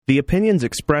The opinions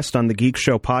expressed on the Geek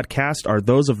Show podcast are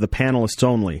those of the panelists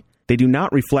only. They do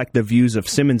not reflect the views of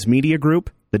Simmons Media Group,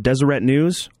 the Deseret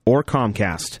News, or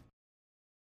Comcast.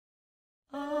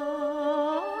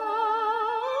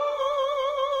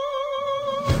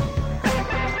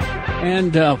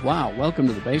 And, wow, welcome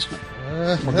to the basement.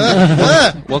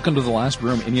 Welcome to the last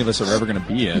room any of us are ever going to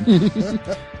be in.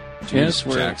 Yes,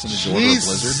 we're... Jackson and Jordan Blizzard.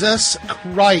 Jesus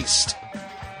Christ.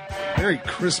 Merry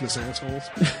Christmas, assholes.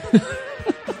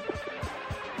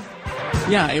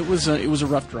 Yeah, it was a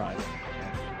rough drive.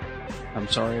 I'm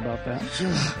sorry about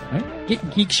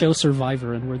that. Geek Show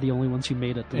Survivor, and we're the only ones who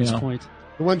made it to this point.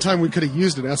 The one time we could have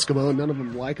used an Eskimo, and none of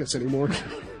them like us anymore.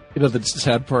 You know, the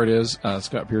sad part is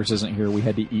Scott Pierce isn't here. We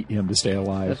had to eat him to stay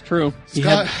alive. That's true. He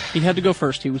had to go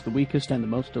first. He was the weakest and the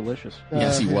most delicious.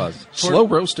 Yes, he was. Slow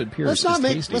roasted Pierce.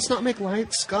 Let's not make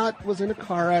light. Scott was in a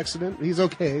car accident. He's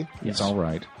okay. It's all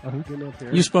right. Getting up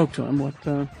there. You spoke to him.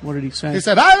 What did he say? He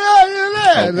said, "I know you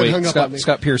there," and then Wait, hung up on me.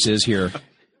 Scott Pierce is here.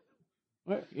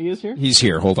 What? He is here? He's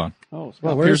here. Hold on. Oh, Scott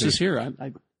Well, where Pierce is he? is here.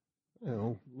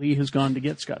 Oh, Lee has gone to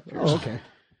get Scott Pierce. oh, okay.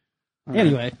 All right.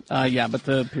 Anyway. Yeah, but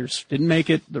the Pierce didn't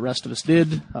make it. The rest of us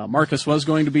did. Marcus was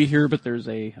going to be here, but there's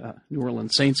a New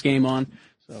Orleans Saints game on.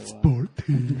 So, Sport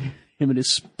team. him and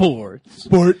his sports.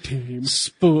 Sport team.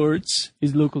 Sports.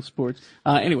 His local sports.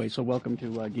 Anyway, so welcome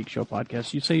to Geek Show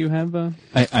Podcast. You say you have...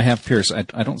 I have Pierce. I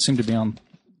don't seem to be on...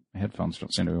 My headphones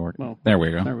don't seem to be working. Well, there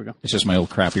we go. there we go. It's just my old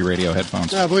crappy radio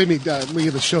headphones. Believe me, Lee,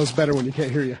 the show's better when you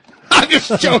can't hear you. I'm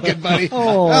just joking, buddy.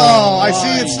 I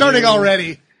see it's starting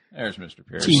already. There's Mr.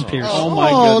 Pierce. Team Pierce. Oh,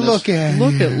 my goodness.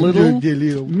 Look at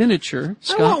little miniature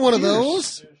Scott I want one of Pierce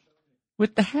those.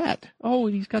 with the hat. Oh,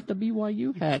 he's got the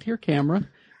BYU hat. Here, camera.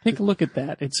 Take a look at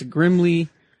that. It's a Grimley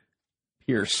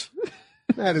Pierce.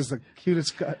 That is the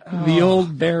cutest guy. The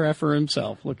old bear effer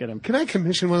himself. Look at him. Can I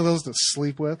commission one of those to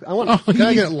sleep with? Can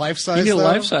I get it life size? You need a though?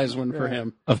 life-size one for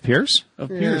him. Of Pierce? Of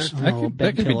Pierce.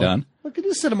 That could be done. Look, could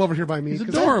you sit him over here by me? He's 'Cause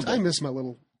adorable. I miss my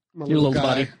little Your little guy.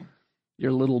 buddy.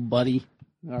 Your little buddy.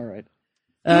 All right.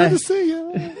 Good to see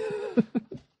you.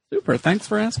 Super. Thanks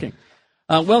for asking.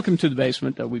 Welcome to the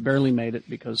basement. We barely made it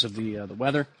because of the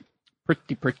weather.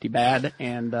 Pretty bad.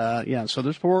 And, so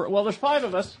there's five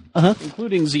of us,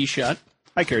 including Z Shut.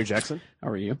 Hi, Kerry Jackson. How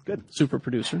are you? Good. Super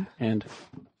producer and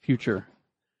future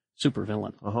super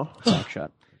villain. Zach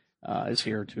Shut is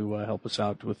here to help us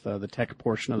out with the tech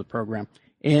portion of the program.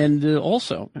 And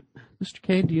also, Mr.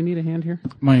 K, do you need a hand here?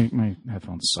 My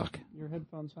headphones suck. Your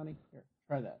headphones, honey? Here,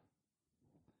 try that.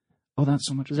 Oh, that's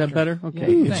so much Is that better?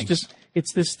 Okay. Yeah, It's thanks.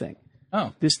 it's this thing.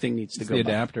 Oh. This thing needs to go the by.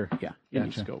 adapter. Yeah, it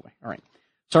needs Gotcha. to go away. All right.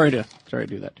 Sorry to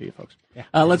do that to you folks.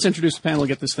 Let's introduce the panel,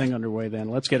 get this thing underway then.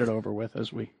 Let's get it over with,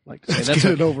 as we like to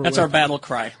say. That's our battle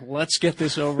cry. Let's get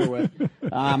this over with.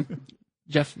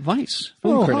 Jeff Weiss,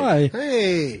 film critic. Hi.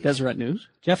 Hey. Deseret News.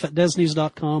 Jeff at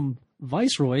DesNews.com.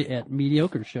 Viceroy at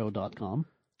MediocreShow.com.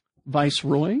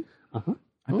 Viceroy.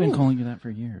 I've been calling you that for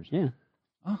years. Yeah.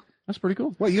 Oh, that's pretty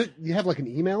cool. Well, you have like an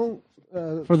email?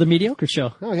 For the Mediocre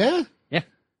Show. Oh, yeah? Yeah.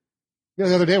 You know,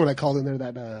 the other day when I called in there,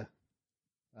 that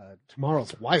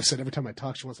Tomorrow's wife said every time I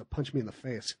talk, she wants to punch me in the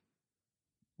face.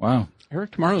 Wow.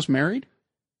 Eric Tomorrow's married?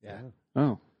 Yeah.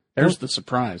 Oh, there's the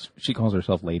surprise. She calls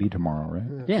herself Lady Tomorrow,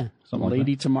 right? Yeah. Something like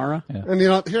Lady Tamara. Yeah. And, you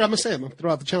know, here, I'm going to say it. I'm going to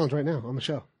throw out the challenge right now on the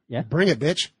show. Yeah. Bring it,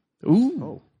 bitch.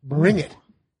 Ooh. Bring it.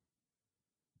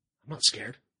 I'm not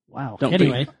scared. Wow. Don't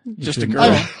Anyway. Just a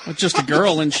girl. Just a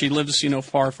girl, and she lives,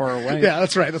 far, far away. Yeah,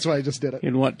 that's right. That's why I just did it.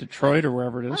 In what, Detroit or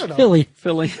wherever it is? I don't know. Philly.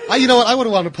 Philly. You know what? I would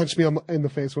have wanted to punch me in the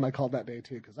face when I called that day,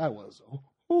 too, because I was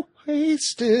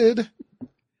hasted.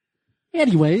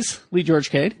 Anyways. Lee George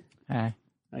Cade. Hi.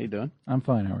 How you doing? I'm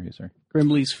fine. How are you, sir?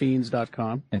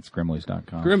 GrimleysFiends.com. It's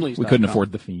Grimleys.com. Grimleys.com. We couldn't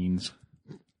afford the fiends.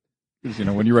 'Cause,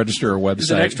 when you register a website...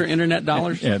 Is it extra internet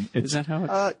dollars? Yeah, Is that how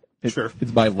it... Sure.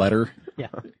 It's by letter. Yeah.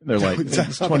 They're like, it's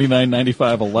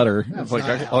 $29.95 a letter. It's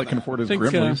like, all I can afford is I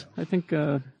think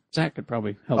Grimleys. Zach could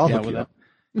probably help you out with that.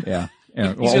 Yeah.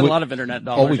 Yeah. He's got a lot of internet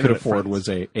dollars. All we could afford was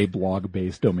a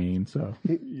blog-based domain, so...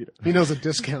 He knows a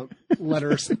discount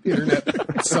letters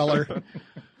internet seller.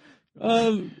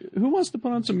 Who wants to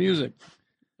put on some music?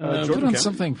 Put on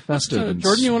something festive and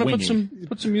Jordan, you want to swingy.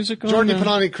 put some music on? Jordan, you put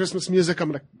on any Christmas music?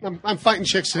 I'm fighting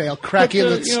chicks today. I'll crack you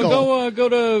in the skull. Go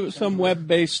to some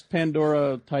web-based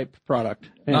Pandora type product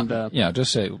and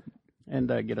just say...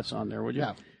 and get us on there, would you?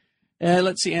 Yeah.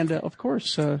 Let's see, and of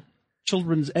course,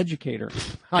 children's educator.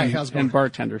 Hi, and, how's it going? and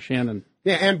bartender Shannon.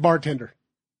 Yeah, and bartender.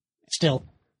 Still.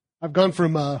 I've gone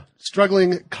from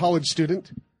struggling college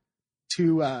student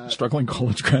to Struggling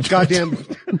college graduate. goddamn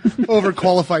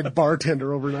overqualified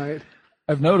bartender overnight.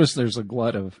 I've noticed there's a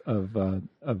glut of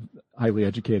highly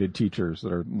educated teachers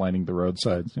that are lining the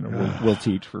roadsides. You know, we'll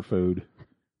teach for food.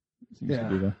 Seems to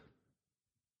be the...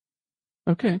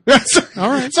 Okay. All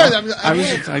right. Sorry,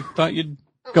 I thought you'd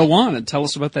go on and tell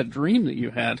us about that dream that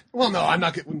you had. Well, no, I'm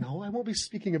not. No, I won't be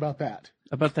speaking about that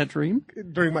About that dream?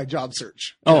 during my job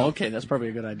search. Oh, okay. That's probably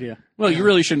a good idea. Well, you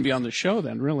really shouldn't be on the show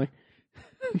then, really.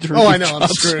 Oh, I know. I'm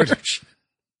screwed. Search.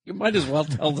 You might as well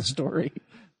tell the story.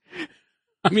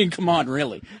 I mean, come on,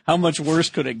 really. How much worse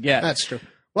could it get? That's true.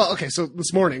 Well, okay. So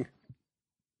this morning,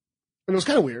 and it was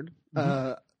kind of weird.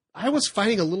 I was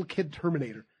fighting a little kid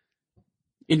Terminator.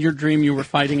 In your dream, you were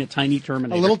fighting a tiny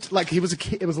Terminator. A little, like he was a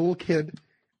kid. It was a little kid,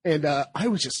 and I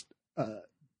was just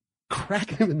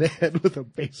cracking him in the head with a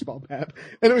baseball bat,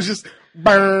 and it was just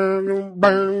bang,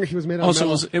 bang. He was made out of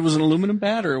metal. So it was an aluminum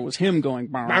bat, or it was him going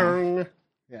bang? Bang.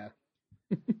 Yeah.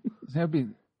 That'd be.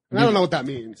 And I don't know what that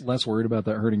means. Less worried about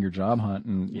that hurting your job hunt,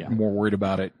 and more worried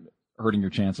about it hurting your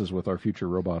chances with our future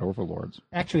robot overlords.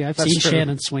 Actually, I've That's seen true.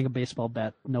 Shannon swing a baseball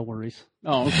bat. No worries.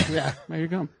 Oh, okay. Yeah. There you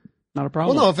go. Not a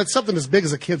problem. Well, no, if it's something as big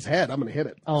as a kid's head, I'm going to hit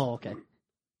it. Oh, okay.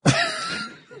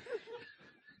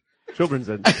 Children's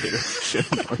educator,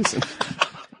 Shannon Parson.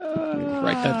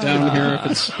 Write that down here.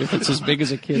 If it's as big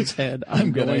as a kid's head,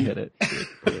 I'm gonna going hit it.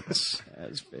 It's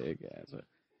as big as a.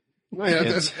 Well,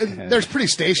 yeah, there's pretty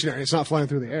stationary. It's not flying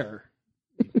through the air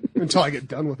until I get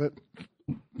done with it.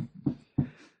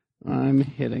 I'm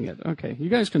hitting it. Okay, you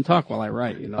guys can talk while I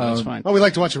write. You know, that's fine. Oh, we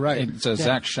like to watch it right. It's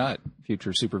Zach Shutt,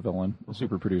 future supervillain,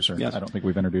 super producer. Yes. I don't think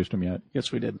we've introduced him yet.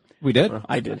 Yes, we did. We did?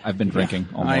 I did. I've been drinking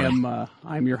all I morning.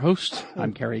 I'm your host.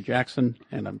 I'm Kerry Jackson,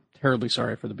 and I'm terribly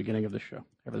sorry for the beginning of the show.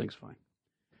 Everything's fine.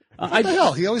 What the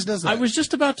hell? He always does that. I was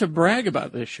just about to brag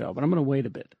about this show, but I'm going to wait a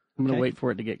bit. I'm going to wait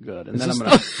for it to get good, and then I'm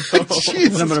going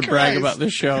to brag about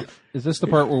this show. Is this the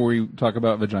part where we talk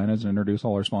about vaginas and introduce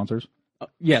all our sponsors?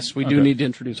 Yes, we do need to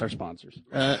introduce our sponsors.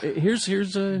 Here's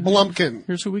Blumpkin.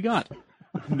 Here's who we got.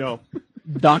 No.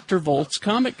 Dr. Volt's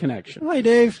Comic Connection. Hi,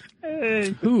 Dave.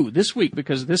 Who this week,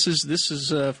 because this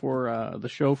is for the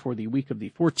show for the week of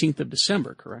the 14th of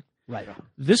December, correct? Right.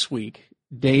 This week,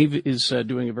 Dave is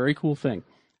doing a very cool thing.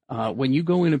 When you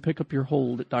go in and pick up your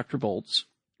hold at Dr. Volt's,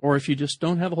 or if you just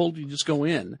don't have a hold, you just go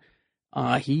in.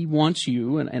 He wants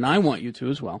you, and I want you to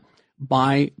as well,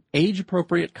 buy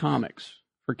age-appropriate comics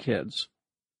for kids.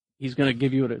 He's going to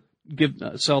give you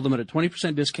sell them at a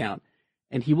 20% discount,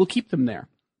 and he will keep them there.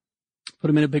 Put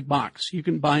them in a big box. You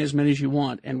can buy as many as you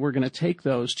want, and we're going to take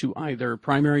those to either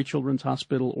Primary Children's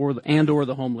Hospital or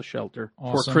the homeless shelter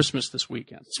for Christmas this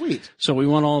weekend. Sweet. So we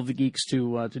want all of the geeks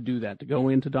to do that, to go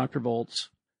into Dr. Volt's,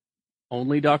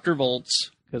 only Dr.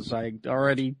 Volt's, because I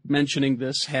already mentioning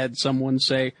this had someone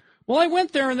say, well, I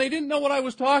went there and they didn't know what I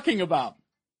was talking about.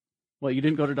 Well, you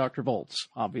didn't go to Dr. Volt's,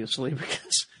 obviously,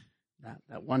 because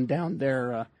that one down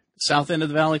there, south end of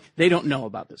the valley, they don't know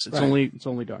about this. It's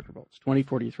only Dr. Volt's,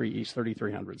 2043 East,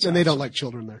 3300. And they don't like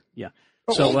children there. Yeah.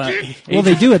 So, Well,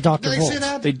 they do at Dr. Did I say Volt's.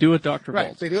 that? they do at Dr. Right.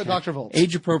 Volt's. They do it at Dr. Volt's.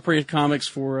 Age-appropriate comics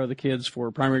for the kids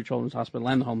for Primary Children's Hospital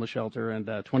and the homeless shelter, and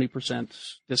 20%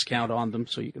 discount on them,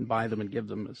 so you can buy them and give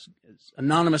them as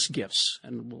anonymous gifts.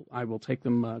 And I will take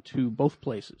them to both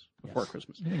places before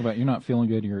Christmas. Think about it, you're not feeling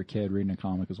good, you're a kid, reading a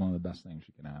comic is one of the best things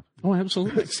you can have. Oh,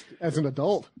 absolutely. As an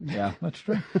adult. Yeah, that's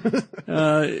true.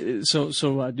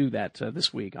 So do that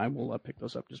this week. I will pick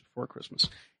those up just before Christmas.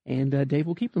 And Dave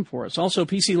will keep them for us. Also,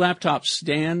 PC Laptops.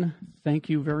 Dan, thank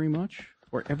you very much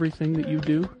for everything that you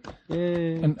do.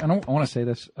 And I want to say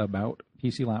this about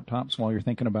PC laptops while you're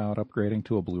thinking about upgrading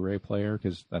to a Blu-ray player,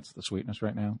 because that's the sweetness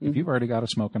right now. If you've already got a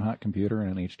smoking hot computer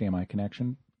and an HDMI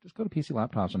connection, just go to PC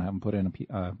Laptops and have them put in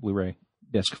a Blu-ray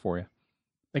disc for you.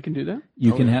 They can do that?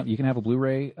 You can have a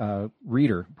Blu-ray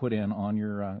reader put in on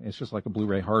your. It's just like a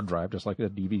Blu-ray hard drive, just like a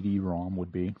DVD-ROM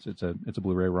would be. So it's a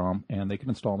Blu-ray ROM, and they can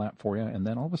install that for you. And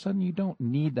then all of a sudden, you don't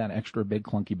need that extra big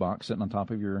clunky box sitting on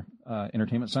top of your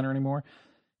entertainment center anymore.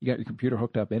 You got your computer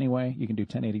hooked up anyway. You can do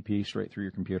 1080p straight through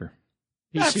your computer.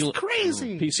 That's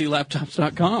crazy.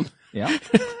 PCLaptops.com. Yeah.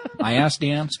 I asked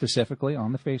Dan specifically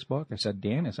on the Facebook. I said,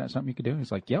 Dan, is that something you could do?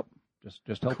 He's like, yep.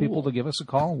 Just tell people to give us a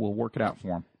call. We'll work it out for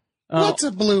them. What's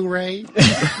a Blu-ray?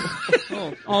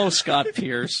 Oh, Scott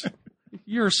Pierce.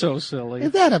 You're so silly.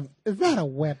 Is that a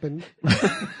weapon?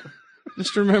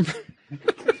 Just remember.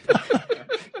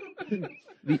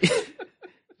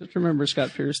 Just remember,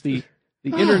 Scott Pierce, the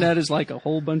internet is like a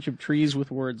whole bunch of trees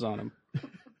with words on them.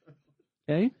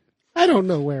 Okay? I don't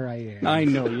know where I am. I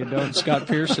know you don't, Scott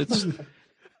Pierce. It's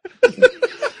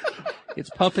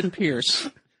Puppet Pierce.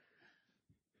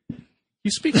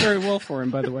 You speak very well for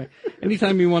him, by the way.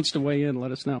 Anytime he wants to weigh in,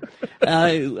 let us know.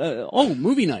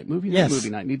 Movie night. Movie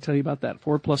night. Need to tell you about that.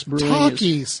 4+ Brewing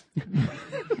Talkies.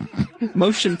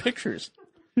 Motion pictures.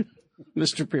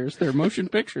 Mr. Pierce, they're motion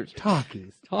pictures.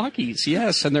 Talkies,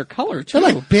 yes, and they're color, too.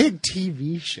 They're like big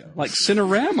TV shows. Like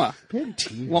Cinerama. Big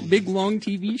TV. Well, big, long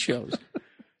TV shows.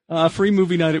 Free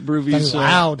movie night at Brewvies.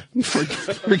 Loud.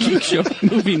 For Geek Show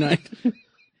movie night.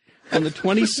 On the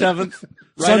 27th.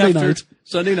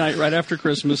 Sunday night, right after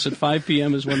Christmas at 5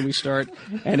 p.m. is when we start.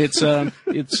 And it's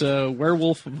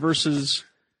werewolf versus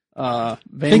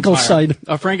vampire.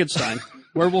 Frankenstein.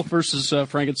 Werewolf versus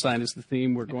Frankenstein is the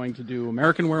theme. We're going to do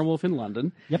American Werewolf in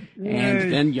London. Yep.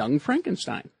 And then Young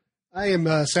Frankenstein. I am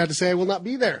sad to say I will not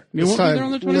be there. You won't be there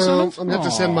on the 27th? No, I'm going to have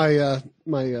to send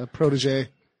my protege,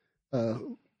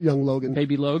 young Logan.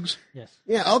 Baby Logs? Yes.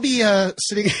 Yeah, I'll be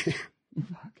sitting...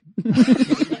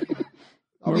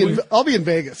 I'll be in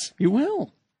Vegas. You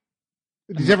will.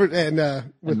 Did you ever... And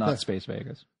not Space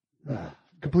Vegas.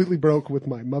 Completely broke with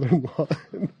my mother-in-law.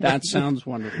 That sounds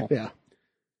wonderful. Yeah.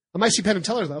 I might see Penn and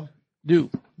Teller, though. Do.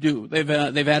 They've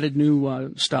added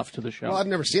new stuff to the show. Well, I've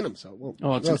never seen them, so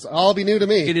it's all be new to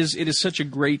me. It is such a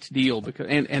great deal because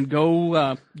and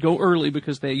go early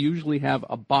because they usually have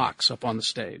a box up on the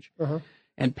stage. Uh-huh.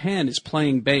 And Penn is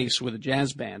playing bass with a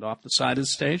jazz band off the side of the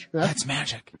stage. That's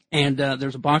magic. And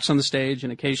there's a box on the stage,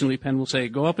 and occasionally Penn will say,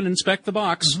 "Go up and inspect the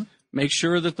box. Mm-hmm. Make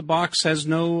sure that the box has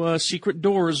no secret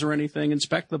doors or anything.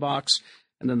 Inspect the box."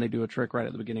 And then they do a trick right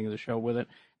at the beginning of the show with it.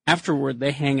 Afterward,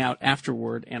 they hang out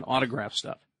afterward and autograph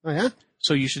stuff. Oh, yeah?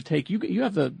 So you should take, you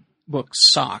have the book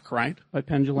Sock, right, by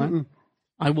Penn Jillette? Mm-mm.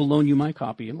 I will loan you my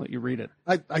copy and let you read it.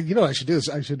 You know what I should do is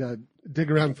I should dig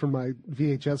around for my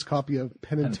VHS copy of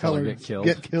Penn and Teller Get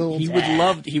Killed. He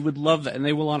would love that, and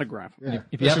they will autograph it. Yeah.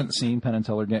 If you haven't seen Penn and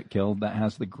Teller Get Killed, that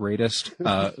has the greatest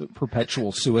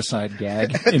perpetual suicide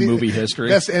gag in movie history.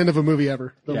 Best end of a movie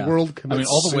ever. The world commits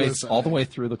suicide. all the way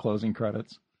through the closing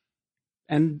credits.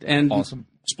 And awesome.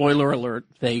 Spoiler alert,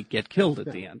 they get killed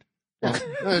at the end. Well,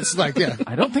 it's like, yeah.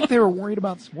 I don't think they were worried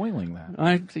about spoiling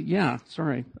that.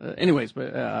 Sorry. Anyways,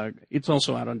 but it's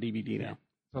also out on DVD now.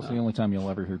 It's also the only time you'll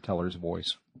ever hear Teller's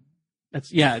voice.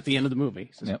 That's at the end of the movie.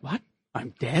 He says, Yep. "What?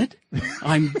 I'm dead?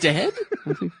 I'm dead?"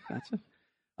 I think that's it.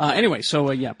 Anyway, so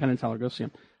Penn and Teller, go see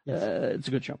him. It's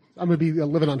a good show. I'm going to be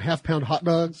living on half-pound hot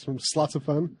dogs from Slots of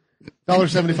Fun.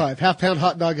 $1.75. Half-pound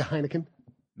hot dog at Heineken.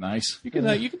 Nice. You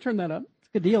can turn that up. It's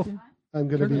a good deal. I'm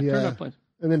going to be... turn it up, please.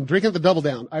 And then drinking the Double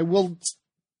Down. I will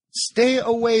stay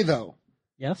away, though.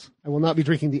 Yes? I will not be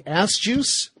drinking the ass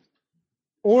juice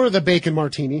or the bacon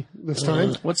martini this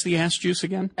time. What's the ass juice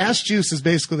again? Ass juice is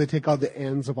basically they take all the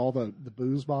ends of all the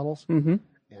booze bottles and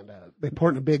they pour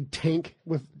it in a big tank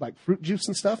with like fruit juice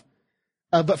and stuff.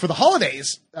 But for the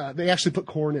holidays, they actually put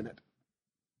corn in it.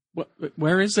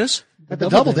 Where is this? At the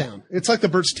Double Down. It's like the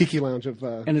Bert's Tiki Lounge of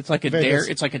and it's like a Vegas.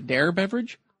 dare. It's like a dare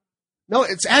beverage. No,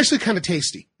 it's actually kind of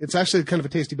tasty. It's actually kind of a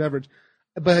tasty beverage.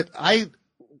 But I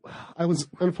was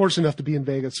unfortunate enough to be in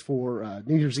Vegas for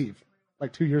New Year's Eve,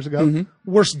 like 2 years ago.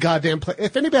 Mm-hmm. Worst goddamn place.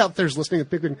 If anybody out there is listening and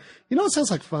thinking, you know, it sounds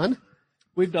like fun.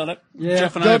 We've done it. Yeah.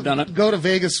 Jeff and I have done it. Go to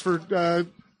Vegas for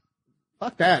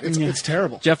fuck that. It's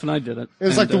terrible. Jeff and I did it. It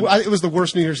was it was the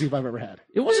worst New Year's Eve I've ever had.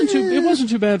 It wasn't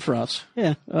too bad for us.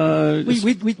 Yeah.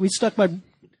 We stuck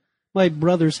my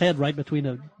brother's head right between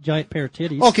a giant pair of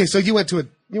titties. Okay, so you went to a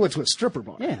stripper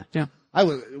bar. Yeah. I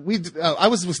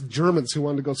was with Germans who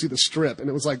wanted to go see the strip, and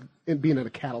it was like being in a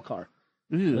cattle car.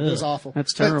 Ew. It was awful.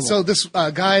 That's terrible. But, so this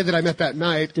guy that I met that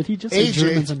night, Did he just say AJ,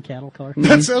 Germans and cattle car?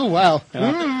 That's wow.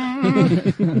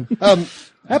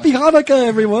 Happy Hanukkah,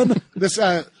 everyone. This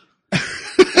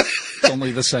It's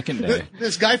only the second day.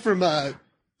 this guy from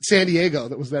San Diego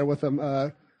that was there with him.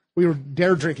 We were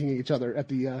dare drinking each other at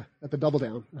the Double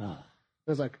Down. I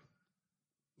was like,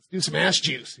 let's do some ass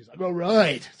juice. He's like, all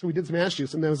right. So we did some ass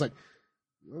juice, and then I was like,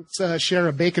 let's share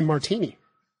a bacon martini,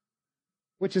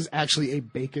 which is actually a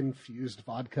bacon-fused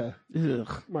vodka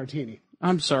martini.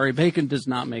 I'm sorry, bacon does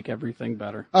not make everything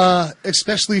better.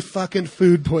 Especially fucking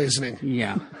food poisoning.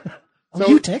 Yeah. So,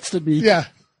 you texted me. Yeah.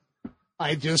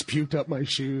 I just puked up my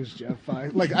shoes, Jeff. I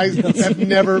have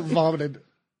never vomited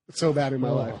so bad in my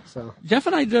life. So Jeff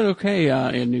and I did okay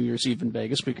in New Year's Eve in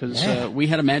Vegas because we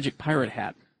had a magic pirate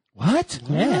hat. What?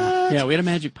 Yeah, we had a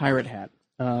magic pirate hat.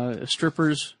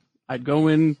 Strippers, I'd go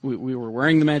in, we were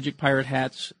wearing the magic pirate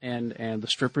hats, and the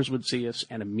strippers would see us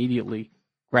and immediately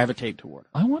gravitate toward.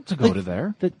 I want to go to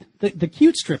there. The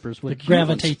cute strippers would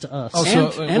gravitate to us.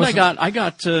 Oh, and I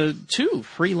got 2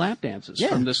 free lap dances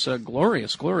from this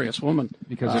glorious woman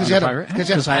because I had a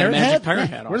magic pirate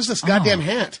hat on. Where's this goddamn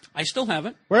hat? I still have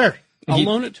it. Where? I'll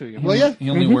loan it to you. Will you? He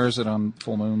only wears it on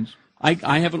full moons.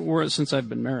 I haven't worn it since I've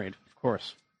been married, of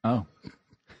course. Oh,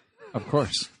 of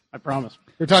course. I promise.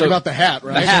 You're talking about the hat,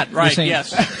 right? The hat, right, saying-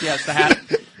 yes, the hat.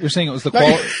 You're saying it was the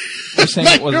quality. You're saying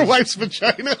Not it was your wife's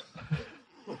vagina.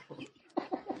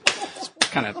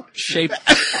 Kind of shaped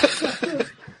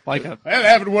like a... I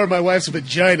haven't worn my wife's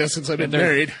vagina since I've been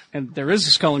married. And there is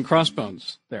a skull and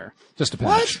crossbones there. just a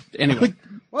patch. Anyway,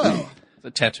 Whoa.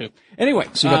 the tattoo. Anyway,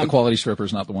 So you got the quality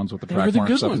strippers, not the ones with the they were track the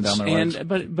marks good up and ones. down their legs.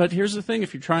 And but here's the thing: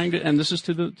 if you're trying to, and this is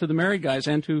to the married guys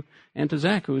and to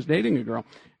Zach, who is dating a girl,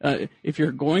 if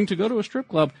you're going to go to a strip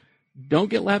club, don't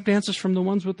get lap dances from the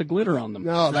ones with the glitter on them.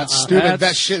 No, that's stupid.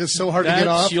 That shit is so hard to get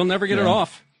off. You'll never get it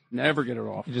off. Never get it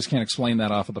off. You just can't explain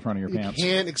that off at the front of your You pants.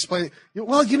 can't explain.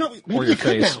 Well, maybe Or you your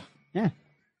could face. now. Yeah.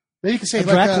 Maybe you can say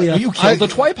Dracula. You killed the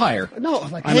Twipire. No,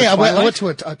 like, I'm hey, a I Twilight? went to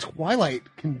a Twilight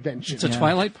convention. It's a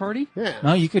Twilight party. Yeah.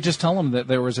 No, you could just tell them that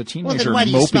there was a teenager why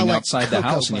do you smell moping like outside the cocoa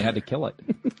house and you had butter? to kill it.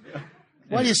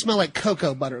 Why do you smell like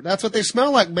cocoa butter? That's what they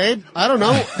smell like, babe. I don't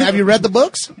know. Have you read the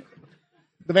books?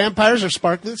 The vampires are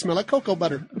sparkly. They smell like cocoa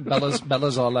butter.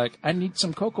 Bella's all like, I need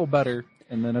some cocoa butter.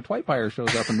 And then a Twipire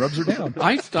shows up and rubs her down.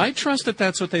 I trust that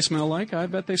that's what they smell like. I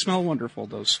bet they smell wonderful.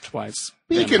 Those twice.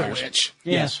 Speaking vampires. of which,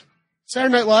 Yes.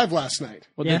 Saturday Night Live last night.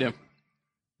 What Yeah. they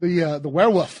do? The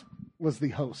werewolf was the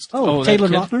host. Oh, that Taylor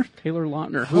kid? Lautner? Taylor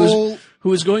Lautner, Whole-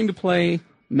 who is going to play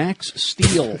Max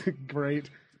Steel Great.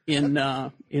 in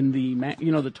the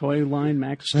the toy line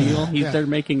Max Steel. They're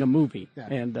making a movie,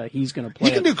 and he's going to play.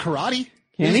 He can it. do karate.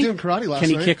 Can he he? was doing karate last Can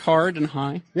he night. kick hard and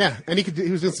high? Yeah, and he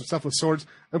was doing some stuff with swords.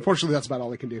 Unfortunately, that's about all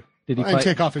he can do. Did he and fight-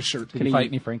 take off his shirt. Did he fight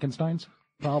any Frankensteins?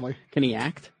 Probably. Can he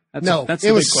act? That's No, that's it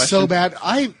the was big question. so bad.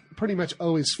 I pretty much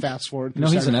always fast forward. No,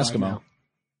 through he's an Saturday Night Eskimo. now.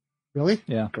 Really?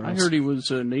 Yeah. I heard he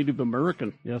was a Native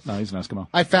American. Yes. No, he's an Eskimo.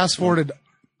 I fast forwarded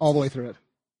all the way through it.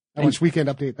 I watched Weekend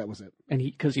Update. That was it. And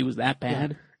because he was that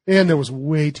bad. And there was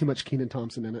way too much Kenan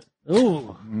Thompson in it.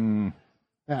 Oh,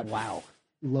 That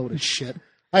load of shit.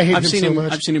 I hate I've him seen so him.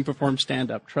 much. I've seen him perform stand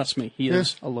up. Trust me, he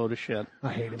is a load of shit.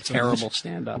 I hate him so Terrible much.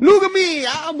 stand up. Look at me.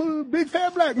 I'm a big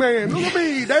fat black man. Look at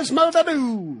me. That's what I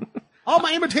do. All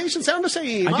my imitations sound the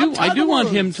same. I do want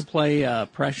him to play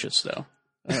Precious though.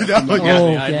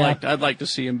 yeah. I'd like to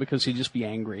see him because he'd just be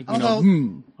angry. Although-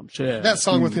 I'm sad. That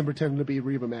song with him pretending to be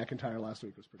Reba McEntire last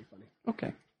week was pretty funny.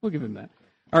 Okay, we'll give him that.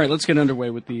 All right, let's get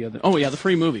underway with the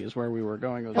free movie is where we were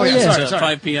going. Oh, yeah, It's, sorry.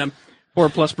 5 p.m. 4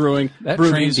 Plus Brewing. That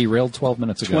Brewing train is derailed 12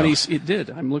 minutes ago. 20. It did.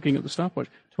 I'm looking at the stopwatch.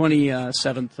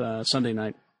 27th Sunday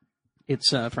night. It's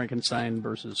Frankenstein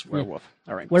versus Werewolf.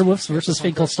 All right. Werewolves versus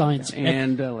Finkelsteins.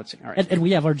 And let's see. All right. And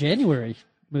we have our January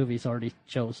movies already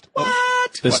chosen.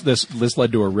 This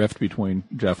led to a rift between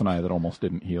Jeff and I that almost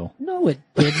didn't heal. No, it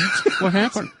didn't. What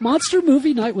happened? Monster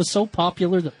Movie Night was so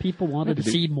popular that people wanted to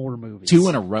see more movies. 2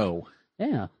 in a row.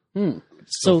 Yeah.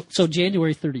 So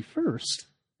January 31st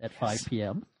at 5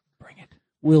 p.m. Bring it.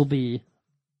 will be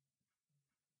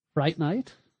Fright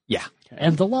Night Yeah.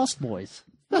 and The Lost Boys.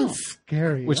 That's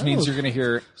scary. Which means you're going to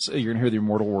hear the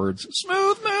immortal words,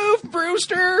 "Smooth move,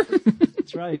 Brewster."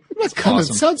 That's right. That's kind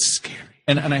awesome. of sounds scary.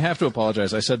 And I have to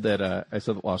apologize. I said that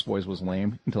Lost Boys was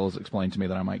lame until it was explained to me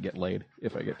that I might get laid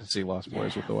if I get to see Lost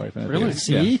Boys with the wife. And Really?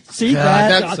 See? See Yeah, that?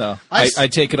 that's- So I- I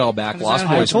take it all back. Lost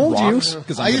I Boys told you. rocks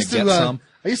because I I'm going used to to get some.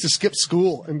 I used to skip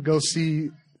school and go see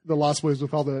the Lost Boys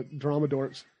with all the drama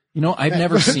dorks. You know, I've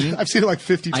never seen. I've seen it like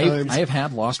 50 times. I have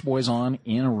had Lost Boys on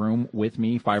in a room with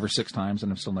me 5 or 6 times,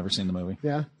 and I've still never seen the movie.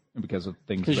 Yeah. Because of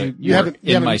things 'Cause that you were haven't-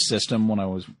 you in my haven't- system when I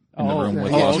was in the room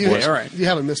with yeah. Lost Okay, Boys. all right. You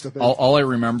haven't missed a thing. All I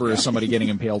remember is somebody getting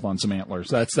impaled on some antlers.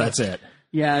 That's it.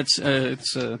 Yeah, it's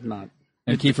not.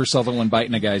 And Kiefer Sutherland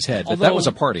biting a guy's head. But that Although- was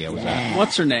a party I was at.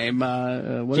 What's her name?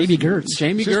 What Jamie is- Gertz.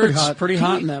 Jamie She's Gertz. Pretty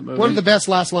hot in that movie. One of the best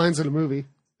last lines in a movie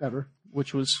ever.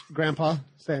 which was Grandpa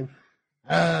saying,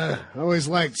 I always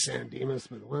liked San Dimas,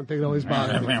 but the one thing that always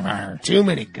bothered me, too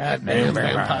many goddamn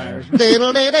vampires.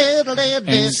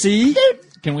 And See?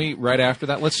 can we, right after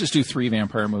that, let's just do 3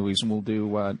 vampire movies and we'll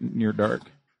do Near Dark.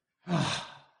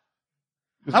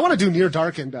 I want to do Near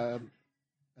Dark and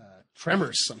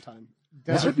Tremors sometime.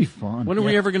 That would be fun. when are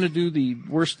we ever going to do the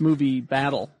worst movie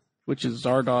battle, which is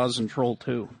Zardoz and Troll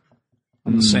 2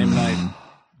 on the same night?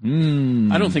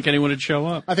 I don't think anyone would show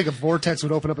up. I think a vortex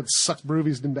would open up and suck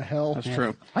Broovies into hell. That's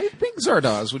true. I think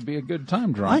Zardoz would be a good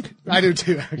time drunk. I do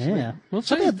too, actually. Yeah. We'll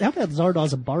How see. about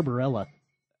Zardoz and Barbarella?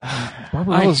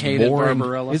 Barbarella's I hated boring.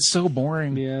 Barbarella. It's so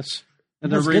boring. Yes.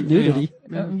 And There's they're good nudity.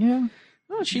 Yeah.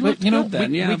 Oh, she But, looked you know, good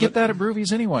then. we yeah, get but- that at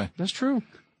Broovies anyway. That's true.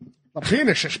 The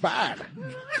penis is bad.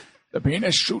 The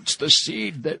penis shoots the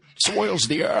seed that soils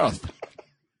the earth.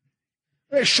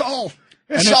 Hey, Shaul,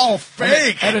 It's all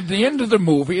fake. And at the end of the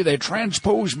movie, they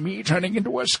transpose me turning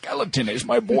into a skeleton as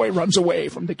my boy runs away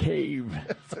from the cave.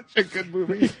 Such a good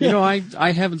movie. You know,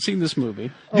 I haven't seen this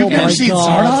movie. You've never seen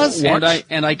Zardoz?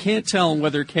 And I can't tell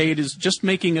whether Cade is just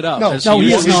making it up. No, as no, he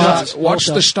he usually is not. does. Watch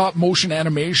the stop motion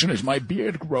animation as my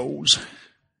beard grows.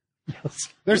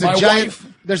 There's My a giant. wife-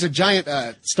 There's a giant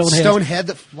stone head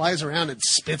that flies around and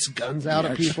spits guns out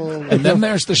at people. And then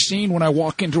there's the scene when I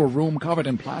walk into a room covered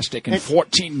in plastic and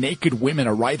 14 naked women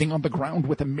are writhing on the ground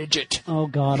with a midget. Oh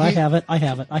God, I have it. I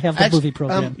have the movie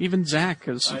program. Even Zach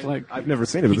is like, I've never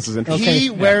seen it, but this is interesting. Okay. He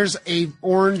wears a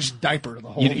orange diaper the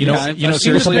whole. You know, Yeah, I've seen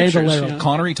seriously, the pictures, Connery yeah.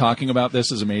 Connery talking about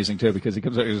this is amazing too, because he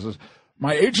comes out and he says,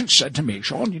 My agent said to me,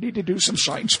 Sean, you need to do some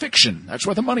science fiction. That's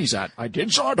where the money's at. I did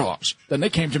Zardoz. Then they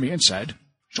came to me and said,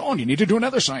 Sean, you need to do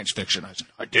another science fiction. I said,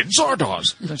 I did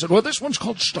Zardoz. And I said, well, this one's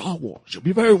called Star Wars. You'll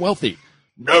be very wealthy.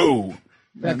 No.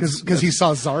 because he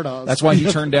saw Zardoz. that's why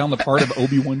he turned down the part of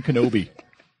Obi-Wan Kenobi.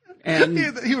 and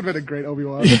he would have been a great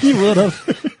Obi-Wan. He would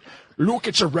have. Luke,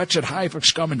 it's a wretched hive of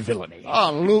scum and villainy.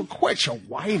 Oh, Luke, quit your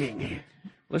whining.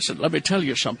 listen, let me tell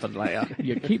you something, Leia.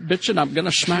 You keep bitching, I'm going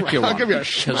to smack you I'll one. give you a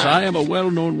Because smack. I am a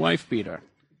well-known wife beater.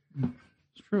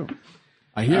 It's true.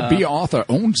 I hear B. Arthur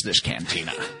owns this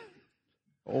cantina.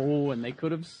 Oh, and they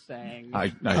could have sang.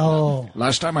 Oh.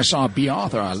 Last time I saw B.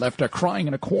 Arthur, I left her crying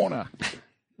in a corner,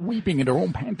 weeping in her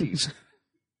own panties.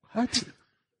 What?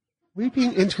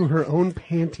 Weeping into her own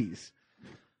panties.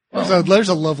 There's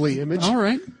a lovely image. All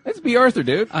right. That's B. Arthur,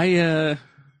 dude. I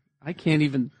can't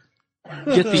even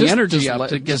get the energy up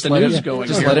to get the news going.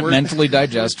 Just here. let it We're- mentally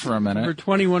digest for a We're minute.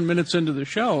 21 minutes into the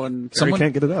show, and Someone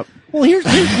can't get it up. Well, here's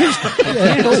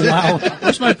oh, wow.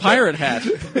 where's my pirate hat?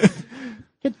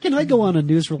 Can I go on a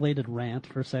news-related rant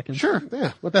for a second? Sure.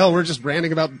 Yeah. What the hell? We're just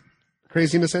ranting about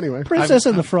craziness anyway. Princess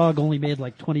and the Frog only made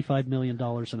like $25 million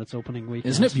in its opening weekend.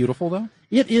 Isn't it beautiful, though?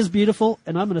 It is beautiful,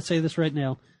 and I'm going to say this right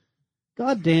now.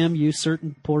 God damn you,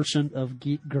 certain portion of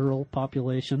geek girl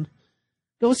population.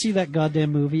 Go see that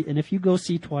goddamn movie, and if you go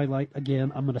see Twilight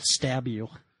again, I'm going to stab you.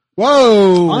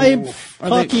 Whoa! I'm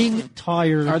fucking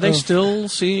tired. Are they of- still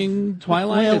seeing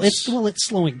Twilight? Well, it's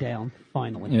slowing down.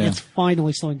 Finally, Yeah. it's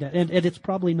finally slowing down, and it's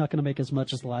probably not going to make as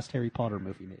much as the last Harry Potter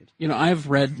movie made. You know, I've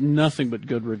read nothing but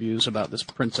good reviews about this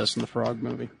Princess and the Frog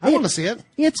movie. I want to see it.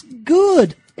 It's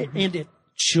good, and it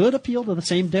should appeal to the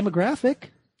same demographic.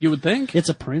 You would think. It's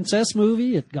a princess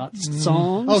movie. It got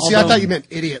songs. Oh, see, I thought you meant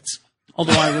idiots.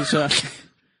 Although I was,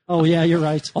 Oh yeah, you're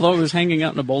right. although I was hanging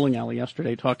out in a bowling alley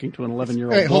yesterday talking to an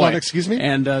 11-year-old Hey, boy. hold on, excuse me?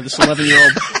 And this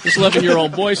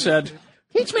 11-year-old boy said,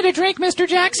 Teach me to drink, Mr.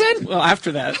 Jackson. well,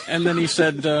 after that, and then he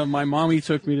said, my mommy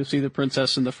took me to see the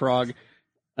Princess and the Frog.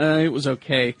 It was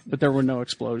okay, but there were no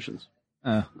explosions.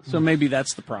 So maybe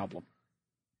that's the problem.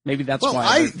 Maybe that's Well, why.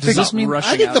 I they're think, not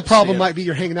rushing I think out the to problem see it. might be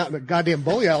you're hanging out in a goddamn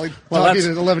bowling alley Well, talking to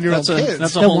 11-year-old kids.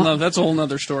 That's a whole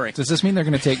nother story. Does this mean they're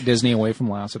going to take Disney away from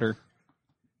Lasseter?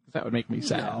 That would make me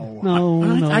sad. No.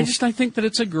 I think that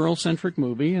it's a girl-centric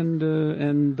movie,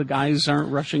 and the guys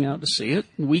aren't rushing out to see it.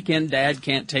 Weekend Dad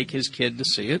can't take his kid to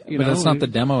see it. But it's not the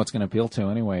demo it's going to appeal to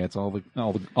anyway. It's all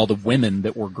the women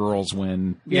that were girls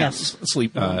when Yes.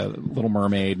 Little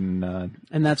Mermaid and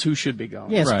and that's who should be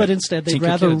going. Yes, Right. but instead they'd Tinker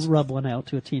rather Kids. rub one out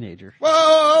to a teenager.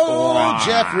 Whoa,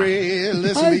 Jeffrey,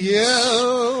 listen to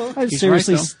you. I'm He's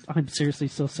seriously, right, I'm seriously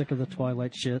so sick of the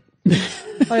Twilight shit.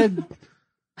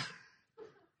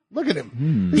 Look at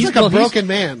him. He's like a broken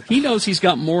man. He knows he's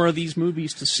got more of these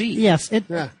movies to see. Yes, it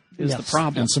Yeah. is yes. the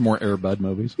problem. and some more Air Bud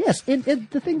movies. Yes, and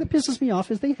the thing that pisses me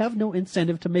off is they have no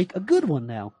incentive to make a good one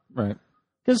now. Right.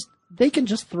 Because they can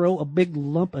just throw a big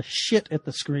lump of shit at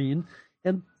the screen,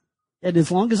 and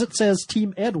as long as it says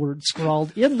Team Edward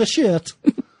scrawled in the shit,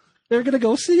 they're going to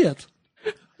go see it.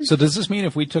 So does this mean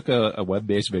if we took a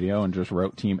web-based video and just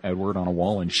wrote Team Edward on a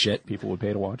wall and shit, people would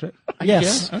pay to watch it?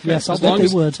 Yes, Okay. yes, I'll As bet long they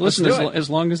as, would. Listen, Let's do it. as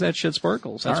long as that shit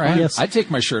sparkles. That's All right. fine. Yes. I'd take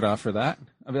my shirt off for that.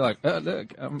 I'd be like, oh,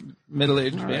 look, I'm a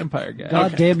middle-aged vampire guy.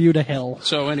 God damn you to hell.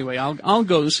 So anyway, I'll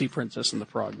go see Princess and the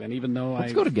Frog then, even though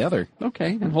Let's go together.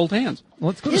 Okay, and hold hands.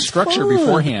 Let's go to It's Structure fun.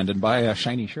 beforehand and buy a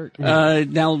shiny shirt.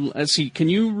 Now, let's see. Can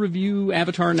you review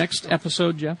Avatar next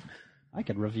episode, Jeff? I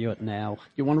could review it now.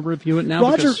 You want to review it now?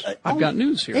 Roger, Because I've got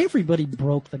news here. Everybody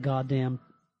broke the goddamn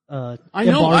I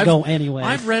know. embargo anyway.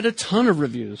 I've read a ton of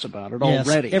reviews about it Yes,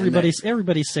 already.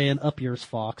 everybody's saying up yours,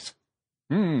 Fox.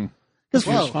 Because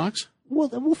Here's Fox.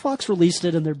 well, Fox released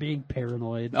it and they're being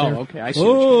paranoid. Oh, They're, okay. I see. what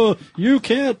you're Oh, you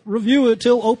can't review it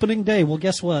till opening day. Well,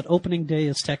 guess what? Opening day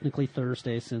is technically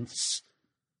Thursday, since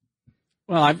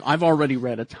Well, I've already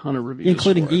read a ton of reviews,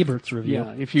 including for it. Ebert's review.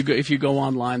 Yeah, if you go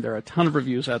online, there are a ton of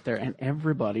reviews out there, and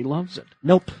everybody loves it,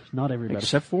 Nope, not everybody.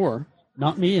 except for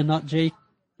Not me and not Jay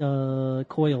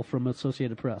Coyle from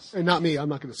Associated Press. And not me. I'm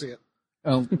not going to see it.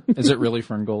 Oh, is it really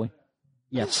Ferngully?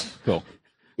 Yes. Cool.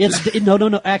 It's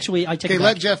no. Actually, I take Okay, it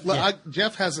let back. Jeff. Yeah.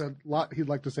 Jeff has a lot he'd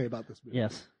like to say about this movie.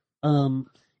 Yes.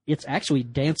 It's actually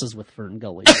Dances with Fern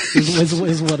Gully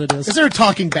is what it is. Is there a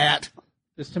talking bat?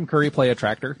 Does Tim Curry play a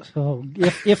tractor? Oh,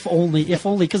 if only,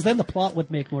 because then the plot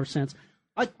would make more sense.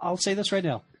 I'll say this right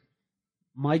now.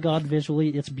 My God, visually,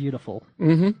 it's beautiful.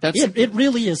 Mm-hmm. It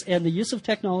really is. And the use of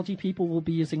technology, people will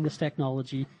be using this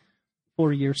technology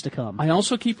for years to come. I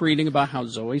also keep reading about how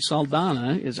Zoe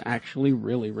Saldana is actually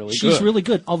really, really good. She's really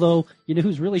good. Although, you know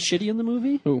who's really shitty in the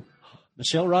movie? Who?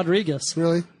 Michelle Rodriguez.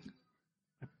 Really?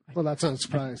 Well, that's not a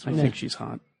surprise. I think she's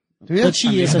hot. Do you? But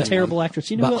she is a terrible actress.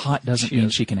 You know But who, hot doesn't mean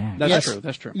she can act. That's Yes. true.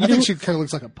 That's true. You I know, think she kind of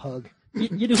looks like a pug.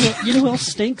 you know who else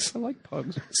stinks? I like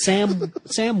pugs.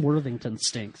 Sam Worthington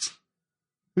stinks.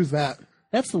 Who's that?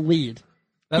 That's the lead.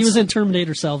 That's- He was in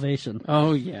Terminator Salvation.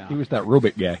 Oh, yeah. He was that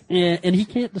robot guy. And he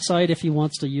can't decide if he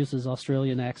wants to use his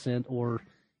Australian accent or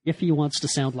if he wants to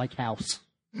sound like House.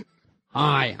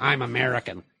 Hi, I'm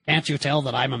American. Can't you tell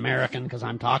that I'm American because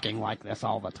I'm talking like this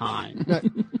all the time? Now,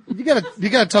 you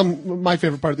gotta tell me my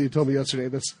favorite part that you told me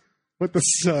yesterday. What this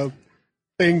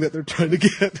thing that they're trying to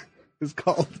get is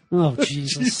called. Oh,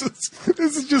 Jesus.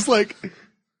 This is just like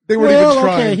they weren't Well, even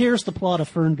trying. okay, here's the plot of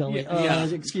Fern Gully.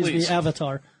 Excuse please. me,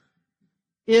 Avatar.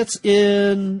 It's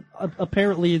in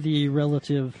apparently the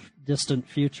relative distant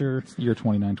future. Year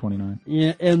 2929.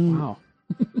 Yeah, and Wow.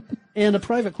 and a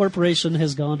private corporation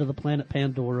has gone to the planet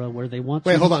Pandora where they want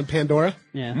Wait, to hold on, Pandora.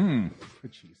 Yeah.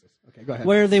 Jesus. Okay, go ahead.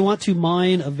 Where they want to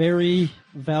mine a very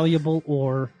valuable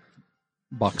ore.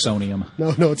 Boxonium.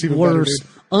 No, it's even Worse,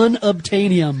 better,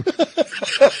 unobtainium.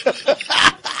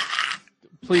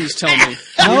 Please tell me.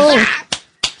 No,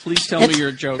 Please tell me you're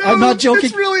a joke. I'm not joking.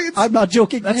 it's really- it's- I'm not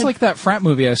joking. That's like that frat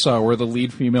movie I saw where the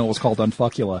lead female was called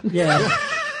Unfuckula. Yeah.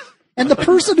 And the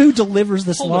person who delivers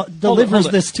this Hold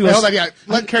it. this to Wait, us. hold on, yeah.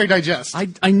 Let Carrie digest.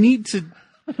 I need to.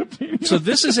 So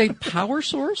this is a power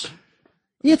source?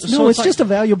 It's So it's it's just a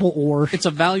valuable ore. It's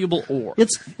a valuable ore.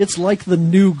 It's like the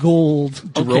new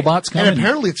gold. Do robots come and in?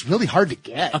 apparently it's really hard to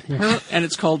get. And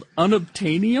it's called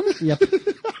unobtainium? Yep.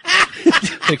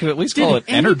 They could at least call it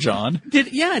Energon.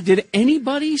 Did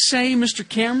anybody say, Mr.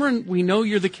 Cameron, we know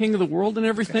you're the king of the world and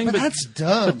everything, But that's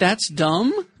dumb. But that's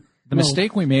dumb? The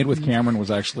mistake we made with Cameron was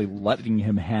actually letting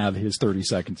him have his 30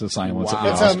 seconds of silence Wow.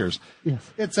 at the Oscars. Yes.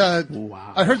 It's I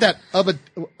heard that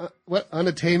what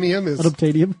unobtainium is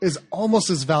Unobtainium. is almost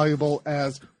as valuable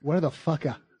as where the fuck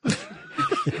a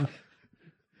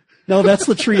No, that's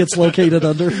the tree it's located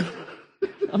under.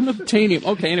 Unobtainium.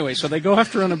 Okay, anyway, so they go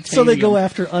after unobtainium. So they go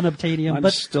after unobtainium, I'm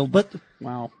but still- but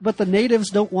Wow. but the natives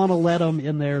don't want to let them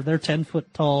in there. They're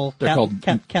 10-foot tall, They're called-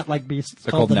 cat-like beasts.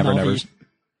 They're called the Never Na'vi. Nevers.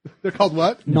 they're called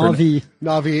what? Na'vi.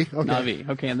 Navi. Okay. Navi.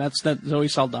 Okay, and that's that Zoe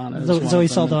Saldana. is one Zoe of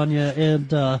them.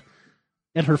 Saldana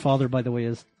and her father, by the way,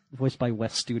 is voiced by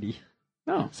Wes Studi.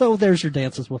 Oh, So there's your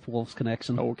Dances with Wolves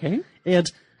connection. okay. And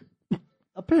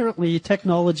apparently,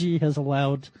 technology has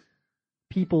allowed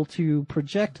people to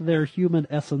project their human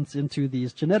essence into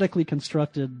these genetically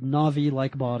constructed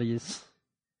Na'vi-like bodies.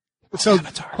 So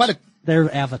quite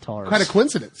They're avatars. a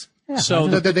coincidence. So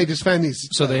That they just find these.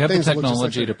 So they have the things that look just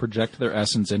technology like to project their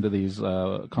essence into these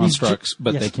constructs,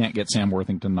 but yes. they can't get Sam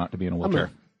Worthington not to be in a wheelchair.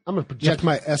 I'm gonna project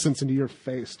my essence into your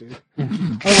face, dude.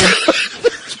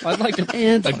 I'd like to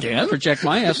And Again? project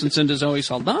my essence into Zoe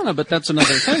Saldana, but that's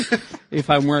another thing. If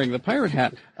I'm wearing the pirate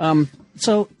hat,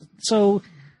 so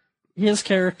his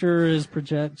character is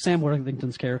Sam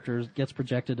Worthington's character gets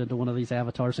projected into one of these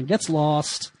avatars and gets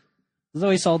lost.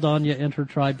 Zoe Saldana and her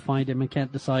tribe find him and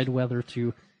can't decide whether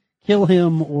to kill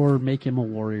him or make him a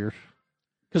warrior.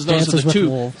 because Dances with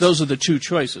Wolves. those are the two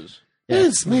choices.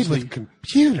 It's made with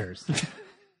computers.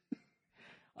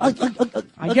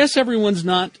 I guess everyone's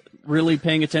not really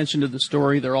paying attention to the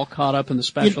story. They're all caught up in the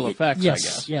special effects. Yes, I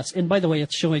guess. yes. And by the way,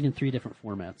 it's showing in 3 different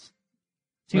formats: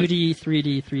 2D,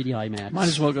 3D, 3D IMAX. Might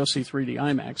as well go see 3D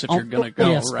IMAX if you're going to go,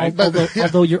 yes, right?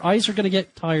 although your eyes are going to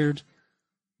get tired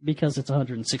because it's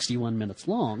 161 minutes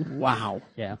long. Wow.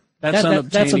 Yeah, That's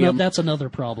unobtainium. That's another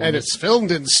problem. And it's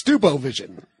filmed in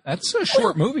StupoVision. That's a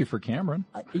short movie for Cameron.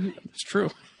 It's true.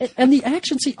 And the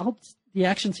action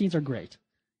scenes are great,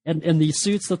 and the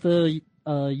suits that the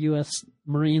U.S.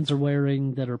 Marines are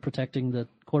wearing that are protecting the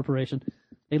corporation,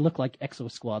 they look like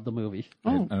Exo Squad, the movie.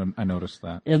 I noticed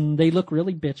that. And they look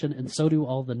really bitchin', and so do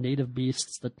all the native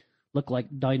beasts that look like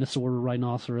dinosaur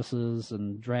rhinoceroses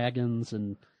and dragons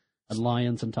and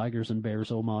lions and tigers and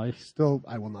bears. Oh my! Still,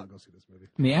 I will not go see this movie.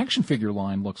 And the action figure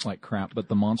line looks like crap, but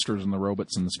the monsters and the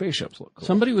robots and the spaceships look cool.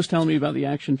 Somebody was telling me about the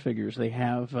action figures. They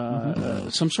have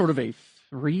some sort of a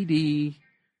 3D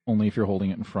Only if you're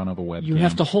holding it in front of a webcam. You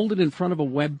have to hold it in front of a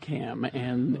webcam,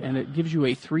 and it gives you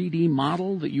a 3D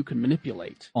model that you can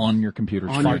manipulate on your computer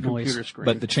on screen. your computer screen.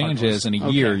 But the change is, in a Okay.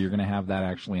 year, you're going to have that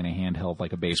actually in a handheld,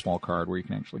 like a baseball card, where you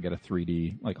can actually get a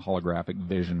 3D, like holographic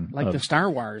vision, like of, the Star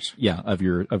Wars. yeah, of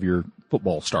your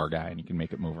football star guy, and you can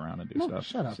make it move around and do stuff.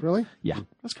 Shut up, really? Yeah,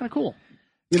 That's kind of cool.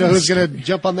 You know who's going to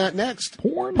jump on that next?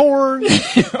 porn.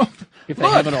 If they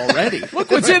haven't already.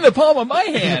 Look what's in the palm of my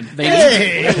hand. They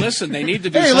need, listen, they need to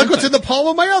do Hey, something. look what's in the palm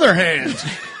of my other hand.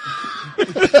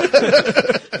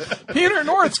 Peter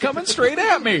North's coming straight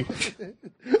at me.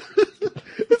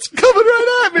 It's coming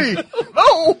right at me.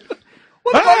 Oh,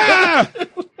 Ah!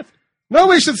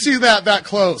 Nobody should see that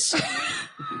close.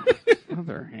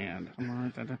 Other hand.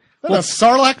 Well, a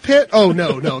Sarlacc pit? Oh,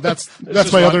 no, that's my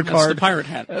other That's the card. pirate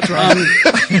hat. That's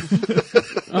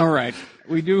right. All right.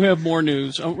 We do have more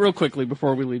news. Real quickly,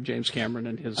 before we leave James Cameron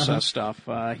and his stuff,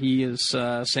 he is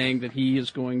saying that he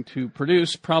is going to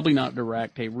produce, probably not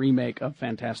direct, a remake of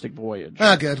Fantastic Voyage.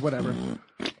 Ah, good, whatever.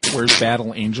 where's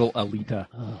Battle Angel Alita?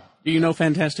 Do you know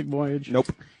Fantastic Voyage? Nope.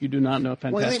 You do not know Well,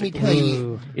 Fantastic let me Voyage? tell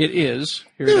you. It is.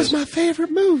 Here It it was is. my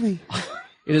favorite movie.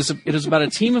 It is about a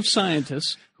team of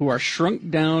scientists who are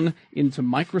shrunk down into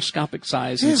microscopic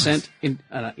size and sent in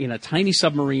a tiny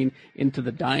submarine into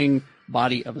the dying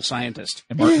body of a scientist.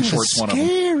 And Martin Short's one of them.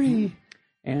 Scary.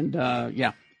 And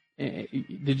yeah,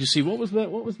 did you see what was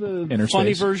the Inner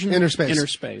funny Space. version? Inner Space. Inner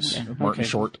Space. Martin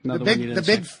Short. The Another one you didn't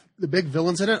say. big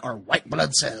villains in it are white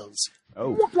blood cells.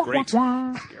 Oh, great.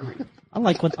 I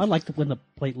like when the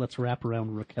platelets wrap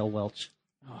around Raquel Welch.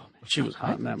 She was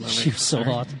hot in that movie. She was so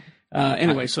hot.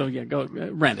 Anyway, so yeah, go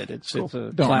rent it. It's a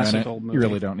Don't classic rent it. old movie. You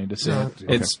really don't need to see it.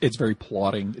 It's very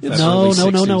plotting. It's No. early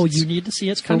 60s. You need to see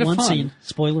it for kind of one fun. scene.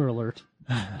 Spoiler alert.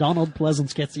 Donald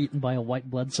Pleasance gets eaten by a white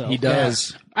blood cell. He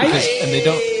does. And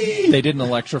they didn't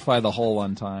electrify the hull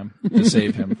on time to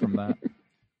save him from that.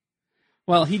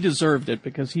 Well, he deserved it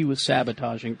because he was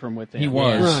sabotaging from within. He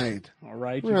was. Right. All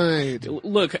right. Right.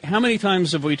 Look, how many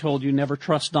times have we told you never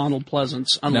trust Donald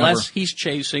Pleasance unless he's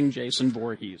chasing Jason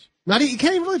Voorhees? You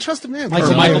can't even really trust him, man.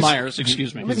 Michael Or Michael Myers. Myers,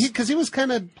 excuse me. I mean, because he was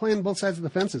kind of playing both sides of the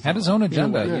fences. Had his own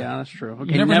agenda. Yeah, that's true.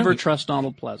 Okay, never never know. trust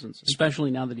Donald Pleasance,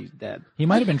 especially now that he's dead. He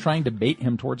might have been trying to bait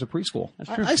him towards a preschool. That's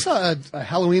true. I saw a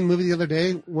Halloween movie the other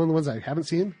day, one of the ones I haven't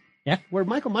seen, Yeah. where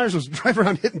Michael Myers was driving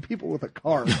around hitting people with a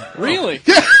car. Really?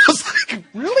 Yeah, I was like,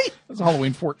 really? That's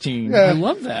Halloween 14. I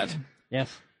love that. Yes.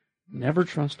 Never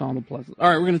trust Donald Pleasance. All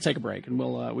right, we're going to take a break, and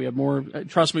we have more.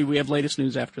 Trust me, we have latest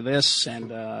news after this,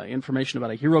 and information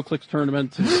about a HeroClix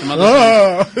tournament, and some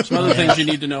other things you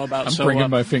need to know about. I'm bringing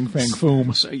my Fing Fang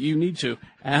Foom. So you need to.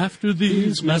 After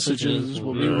these messages,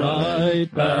 we'll be right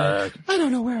back. I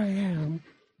don't know where I am.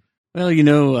 Well, you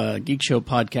know,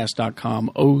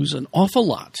 GeekShowPodcast.com owes an awful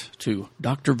lot to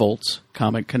Dr. Volt's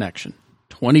Comic Connection.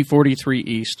 2043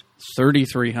 East,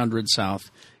 3300 South,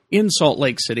 in Salt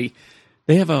Lake City.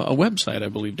 They have a website, I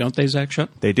believe, don't they, Zach Shutt?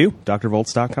 They do.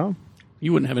 drvolts.com.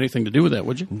 You wouldn't have anything to do with that,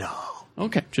 would you? No.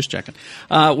 Okay, just checking.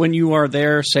 When you are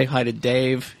there, say hi to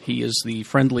Dave. He is the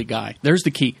friendly guy. There's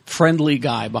the key. Friendly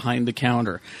guy behind the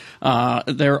counter.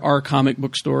 There are comic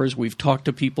book stores. We've talked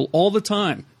to people all the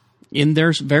time in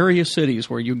their various cities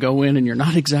where you go in and you're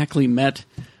not exactly met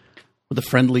with a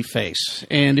friendly face.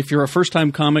 And if you're a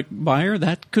first-time comic buyer,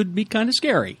 that could be kind of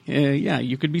scary. Yeah,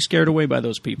 you could be scared away by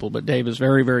those people. But Dave is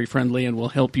very, very friendly and will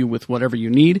help you with whatever you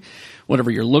need, whatever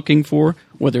you're looking for,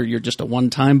 whether you're just a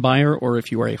one-time buyer or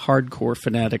if you are a hardcore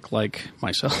fanatic like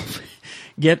myself.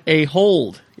 Get a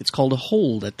hold. It's called a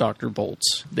hold at Dr.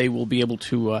 Volt's. They will be able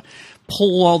to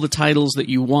pull all the titles that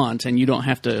you want, and you don't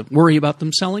have to worry about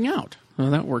them selling out.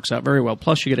 Well, that works out very well.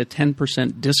 Plus, you get a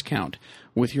 10% discount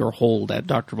with your hold at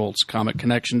Dr. Volt's Comic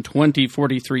Connection,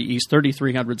 2043 East,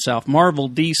 3300 South. Marvel,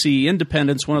 DC,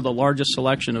 Independence, one of the largest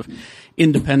selection of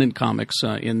independent comics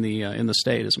in the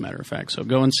state, as a matter of fact. So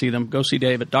go and see them. Go see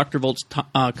Dave at Dr. Volt's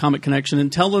Comic Connection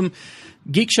and tell them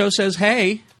Geek Show says,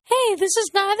 hey. Hey, this is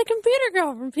Nia the Computer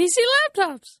Girl from PC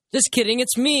Laptops. Just kidding,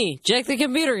 it's me, Jack the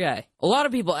Computer Guy. A lot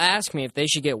of people ask me if they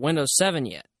should get Windows 7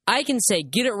 yet. I can say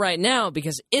get it right now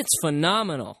because it's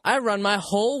phenomenal. I run my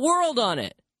whole world on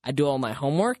it. I do all my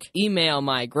homework, email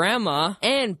my grandma,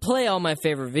 and play all my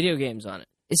favorite video games on it.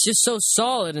 It's just so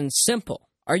solid and simple.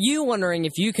 Are you wondering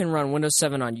if you can run Windows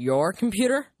 7 on your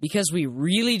computer? Because we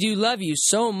really do love you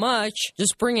so much,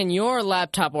 just bring in your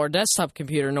laptop or desktop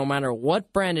computer no matter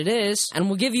what brand it is, and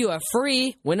we'll give you a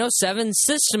free Windows 7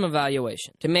 system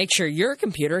evaluation to make sure your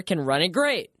computer can run it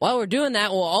great. While we're doing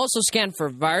that, we'll also scan for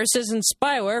viruses and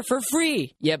spyware for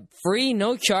free. Yep, free,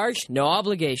 no charge, no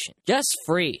obligation. Just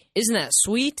free. Isn't that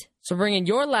sweet? So bring in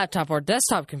your laptop or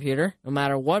desktop computer, no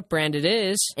matter what brand it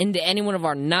is, into any one of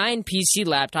our 9 PC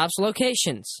Laptops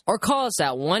locations. Or call us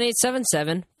at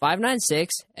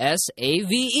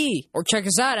 1-877-596-SAVE. Or check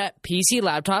us out at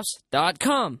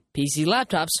PCLaptops.com. PC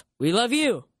Laptops, we love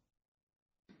you.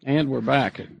 And we're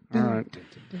back. All right.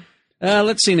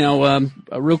 Let's see now,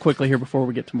 real quickly here before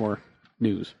we get to more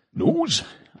news. News?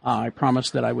 I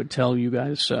promised that I would tell you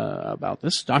guys about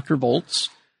this. Dr. Volts,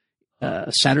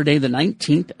 Saturday the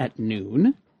 19th at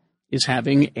noon, is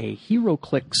having a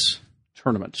HeroClix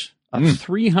tournament, a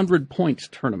 300-point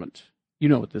tournament. You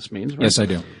know what this means, right? Yes, I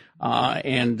do.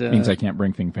 And It means I can't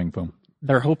bring Ping Pong.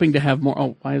 they're hoping to have more.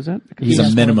 Oh, why is that? Because He's he a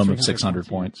has minimum more of than 600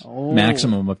 points. Oh.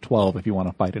 Maximum of 12 if you want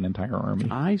to fight an entire army.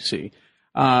 I see.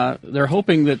 They're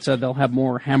hoping that they'll have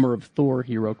more Hammer of Thor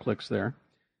HeroClix there.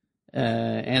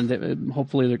 And that,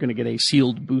 hopefully they're going to get a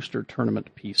sealed booster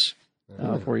tournament piece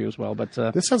for you as well. But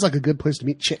This sounds like a good place to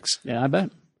meet chicks. yeah, I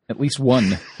bet. At least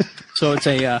one. So it's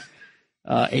a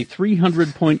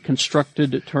 300-point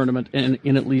constructed tournament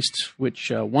in at least which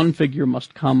one figure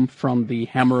must come from the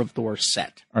Hammer of Thor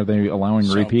set. Are they allowing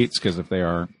repeats? Because if they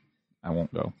are, I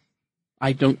won't go.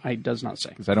 It does not say.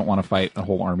 Because I don't want to fight a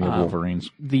whole army of Wolverines.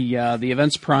 The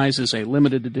event's prize is a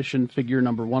limited edition figure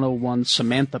number 101,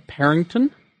 Samantha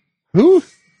Parrington. Who?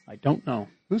 I don't know.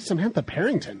 Who's Samantha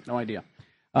Parrington? No idea.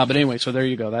 But anyway, so there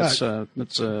you go. That's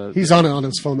He's on it on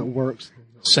his phone that works.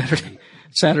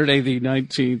 Saturday the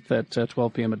 19th at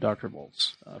 12 p.m. at Dr.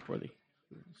 Volts for the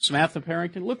Samantha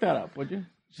Parrington. Look that up, would you?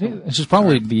 This is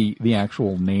probably the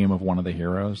actual name of one of the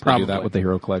heroes. They Probably. do that with the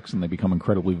HeroClix, and they become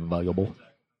incredibly valuable.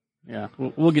 Yeah,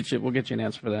 we'll get you an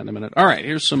answer for that in a minute. All right,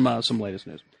 here's some latest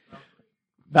news.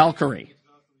 Valkyrie.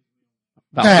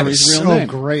 That Valkyrie's is real so name.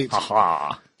 great.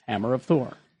 Hammer of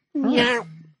Thor. Yeah.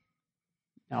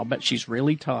 I'll bet she's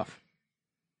really tough.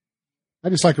 I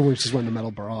just like her when she's wearing the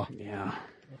metal bra. Yeah.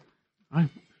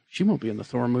 She won't be in the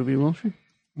Thor movie, will she?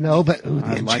 No, but the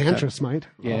I like Enchantress might.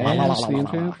 Yes, the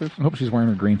Enchantress. I hope she's wearing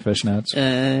her green fishnets.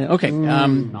 Okay.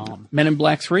 Men in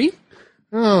Black 3.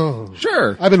 Oh,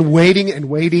 Sure. I've been waiting and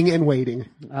waiting and waiting.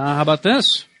 How about this?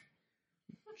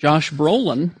 Josh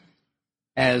Brolin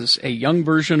as a young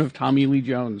version of Tommy Lee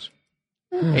Jones,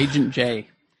 Agent J.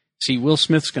 See, Will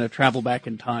Smith's going to travel back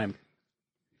in time.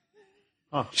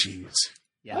 Oh, jeez.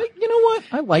 Yeah. You know what?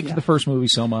 I liked the first movie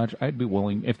so much. I'd be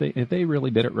willing if they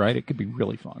really did it right. It could be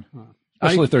really fun,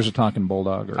 especially if there's a talking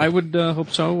bulldog. I would hope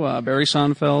so. Barry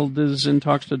Sonnenfeld is in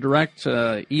talks to direct.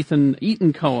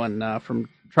 Ethan Cohen from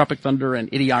Tropic Thunder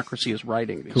and Idiocracy is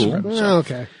writing these scripts. So,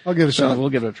 Okay, I'll give it a so shot. we'll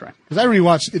give it a try. Because I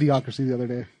rewatched Idiocracy the other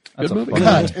day. That's Good movie.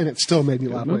 fun And it still made me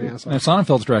laugh my ass And off. if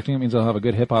Sonnenfeld's directing, it means they'll have a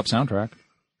good hip hop soundtrack.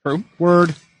 True.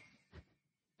 Word.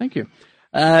 Thank you.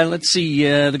 Let's see.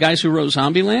 The guys who wrote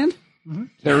Zombieland,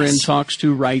 they're in talks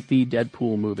to write the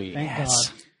Deadpool movie. Thank God.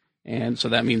 And so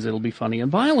that means it'll be funny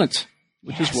and violent,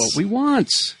 which is what we want.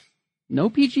 No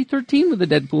PG-13 with the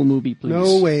Deadpool movie, please.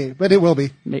 No way, but it will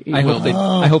be. I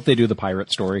hope they do the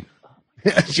pirate story.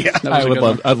 Yeah. That was a good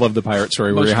one. I'd love the pirate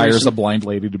story where Most he hires recent- a blind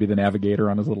lady to be the navigator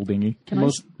on his little dinghy. Can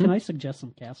I suggest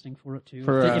some casting for it too?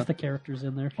 For, if the character's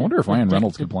in there. I wonder if Ryan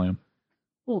Reynolds could play him.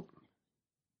 Well,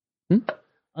 Hmm?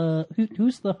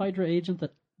 who's the Hydra agent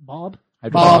that Bob?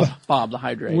 Bob, the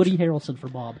Hydra agent. Woody Harrelson for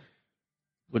Bob.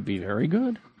 would be very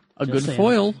good. A Just good saying.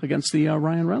 foil against the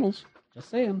Ryan Reynolds. Just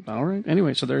saying. All right.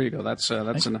 Anyway, so there you go. That's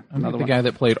I think another the one. guy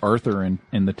that played Arthur in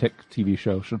the Tick TV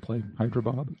show should play Hydra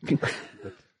Bob.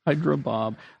 Hydra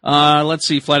Bob. Let's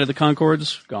see. Flight of the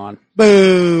Conchords, gone.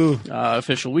 Boo.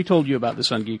 Official. We told you about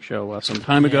this on Geek Show some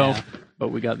time ago, but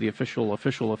we got the official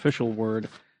word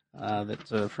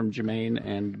that from Jermaine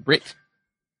and Britt.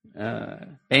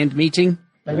 Band meeting.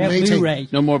 They have Meeting. Blu-ray.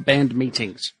 No more band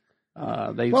meetings.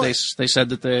 They said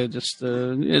that they just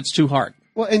it's too hard.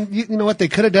 Well, and you know what? They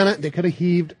could have done it. They could have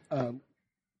heaved a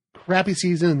crappy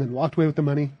season and then walked away with the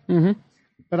money. Mm-hmm.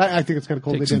 But I think it's kind of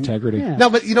cool. Takes they didn't. integrity. Yeah. No,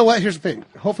 but you know what? Here's the thing.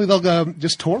 Hopefully they'll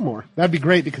just tour more. That'd be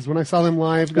great because when I saw them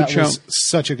live, that show. was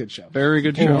such a good show. Very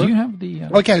good Do show. you have the?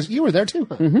 Okay, you were there too.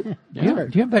 Huh? Mm-hmm.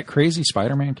 Do you have that crazy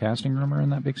Spider-Man casting rumor in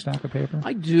that big stack of paper?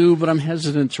 I do, but I'm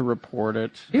hesitant to report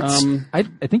it. I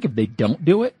think if they don't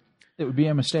do it, it would be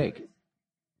a mistake.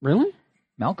 Really?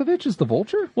 Malkovich is the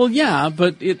Vulture? Well, yeah,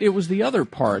 but it was the other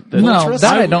part. That No,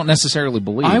 that I don't necessarily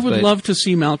believe. I would love to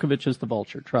see Malkovich as the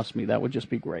Vulture. Trust me, that would just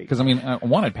be great. Because, I mean, I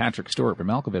wanted Patrick Stewart, but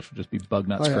Malkovich would just be bug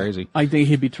nuts crazy. I think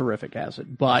he'd be terrific as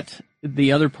it. But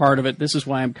the other part of it, this is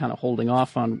why I'm kind of holding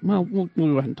off on. Well, we'll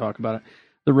go ahead and talk about it.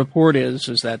 The report is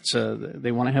that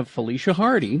they want to have Felicia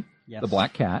Hardy, Yes. The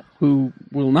Black Cat. who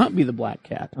will not be the Black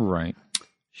Cat. Right.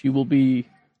 She will be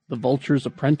the Vulture's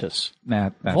apprentice,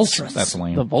 That's Vulturous.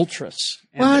 lame. the Vulturess,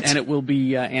 What? and it will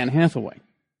be Anne Hathaway.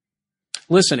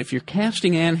 Listen, if you're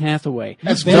casting Anne Hathaway,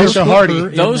 That's Felicia Hardy.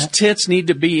 those tits need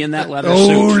to be in that leather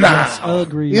Oh, suit. yes,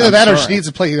 Agreed. Either that or she needs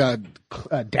to play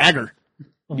Dagger.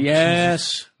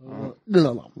 Yes. Oh,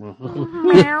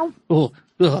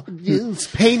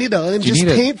 Just paint it on. Do you Just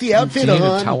need paint the outfit do you need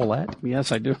on. a towelette?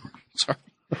 Yes, I do. Sorry.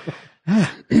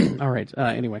 All right.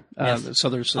 Anyway, so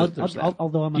there's that.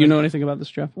 although I'm Do you know anything about this,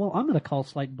 Jeff? well, I'm going to call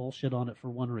slight bullshit on it for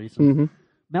one reason.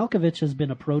 Malkovich has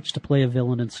been approached to play a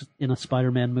villain in a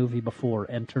Spider-Man movie before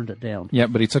and turned it down. Yeah,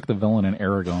 but he took the villain in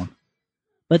Aragon.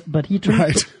 But he turned,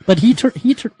 Right. but he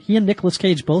and Nicolas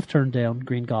Cage both turned down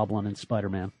Green Goblin and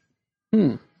Spider-Man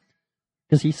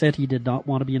because he said he did not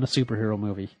want to be in a superhero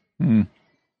movie.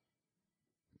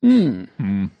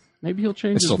 Maybe he'll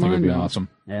change I still his think it'd mind. be now. awesome.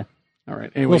 Yeah. All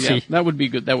right. Anyway, We'll see. that would be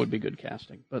good. That would be good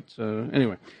casting. But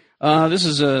anyway, this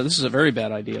is a very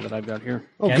bad idea that I've got here.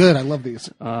 Oh, good. I love these.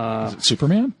 Is it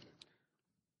Superman?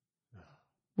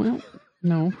 Well,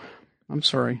 no, I'm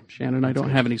sorry, Shannon. I don't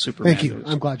have any Superman. Thank you. news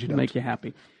I'm glad you to don't. make you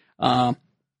happy.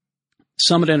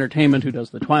 Summit Entertainment, who does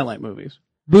the Twilight movies,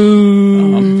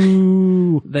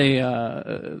 Boo! they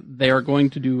are going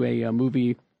to do a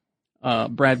movie.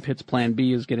 Brad Pitt's Plan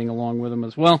B is getting along with them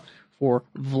as well for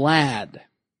Vlad.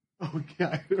 Oh, yeah,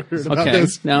 I heard about Okay,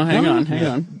 this. now hang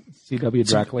on. C.W.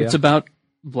 Dracula. It's about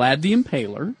Vlad the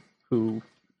Impaler, who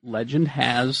legend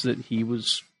has that he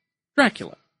was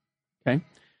Dracula. Okay.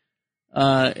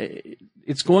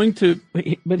 It's going to,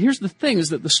 but here's the thing: is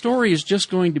that the story is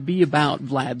just going to be about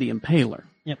Vlad the Impaler.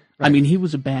 Yep. I mean, he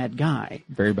was a bad guy.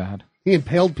 Very bad. He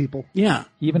impaled people. Yeah.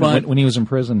 Even but, when he was in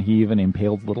prison, he even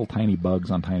impaled little tiny bugs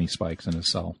on tiny spikes in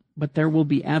his cell. but there will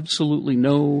be absolutely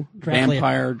no Dracula.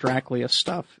 vampire Dracula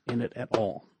stuff in it at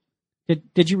all.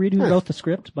 Did you read who wrote the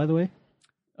script, by the way?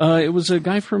 It was a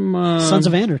guy from Sons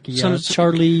of Anarchy.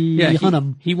 Charlie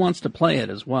Hunnam. He wants to play it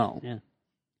as well. Yeah.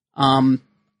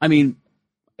 I mean,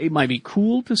 it might be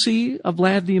cool to see a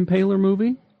Vlad the Impaler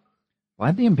movie.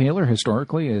 Vlad the Impaler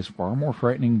historically is far more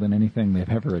frightening than anything they've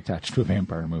ever attached to a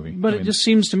vampire movie. But it just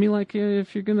seems to me like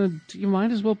if you're you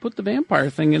might as well put the vampire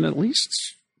thing in at least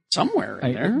somewhere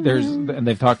in there. And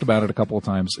they've talked about it a couple of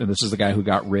times. And this is the guy who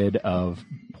got rid of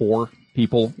poor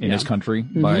people in his country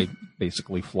by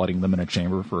basically flooding them in a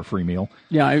chamber for a free meal.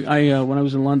 Yeah, I when I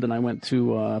was in London, I went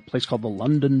to a place called the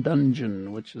London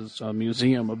Dungeon, which is a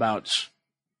museum about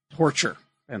torture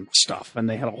and stuff. And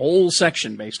they had a whole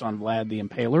section based on Vlad the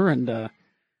Impaler, and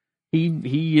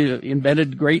he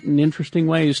invented great and interesting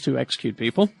ways to execute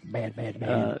people. Bad.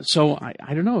 So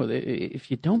I don't know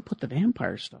if you don't put the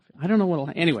vampire stuff. I don't know what'll.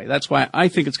 Anyway, that's why I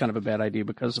think it's kind of a bad idea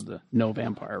because of the no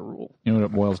vampire rule. You know what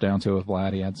it boils down to with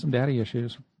Vlad? He had some daddy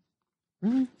issues.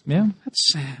 Really? Yeah.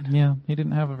 That's sad. Yeah. He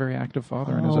didn't have a very active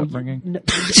father in his upbringing.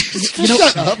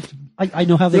 Shut up. I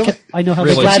know how they. Really? I know how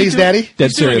Really? they. Vladdy's daddy? Dead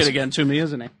He's doing serious. it again to me,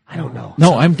 isn't he? I don't know.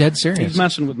 No, I'm dead He's serious.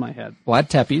 messing with my head. Vlad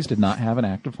Tepes did not have an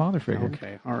active father figure.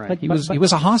 Okay, all right. He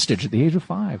was a hostage at the age of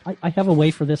 5. I have a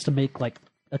way for this to make like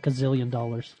a $1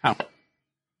 gazillion. How?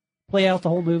 Play out the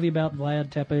whole movie about Vlad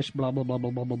Tepes, blah blah blah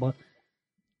blah blah blah blah.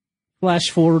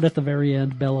 Flash forward at the very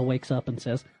end, Bella wakes up and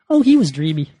says, "Oh, he was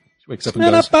dreamy." She wakes up and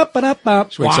goes.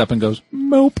 She wakes up and goes.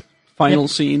 Mope. Final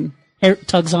scene. Hair,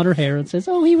 tugs on her hair and says,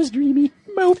 "Oh, he was dreamy."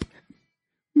 Mope.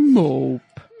 Mope.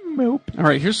 Mope. All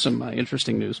right, here's some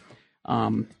interesting news.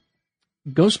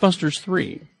 Ghostbusters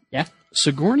 3. Yeah.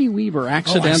 Sigourney Weaver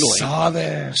accidentally saw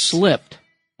this. slipped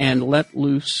and let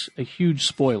loose a huge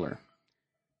spoiler.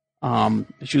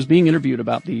 She was being interviewed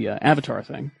about the Avatar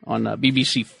thing on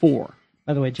BBC 4.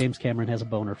 By the way, James Cameron has a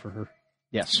boner for her.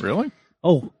 Yes. Really?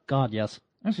 Oh God, yes.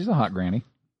 Oh, she's a hot granny.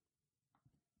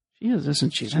 She is,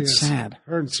 isn't she? That's is. sad.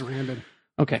 Her and Sarandon.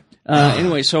 Okay.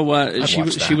 Anyway, so watched she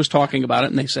that. was talking about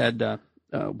it, and they said,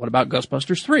 "What about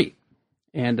Ghostbusters 3?"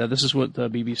 And this is what the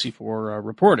BBC 4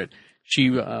 reported. She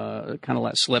kind of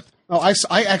let slip. Oh,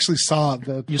 I actually saw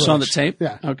the. You saw the tape?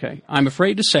 Yeah. Okay. I'm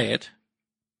afraid to say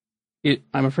it.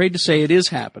 I'm afraid to say it is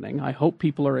happening. I hope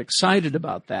people are excited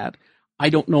about that. I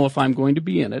don't know if I'm going to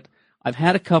be in it. I've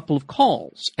had a couple of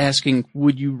calls asking,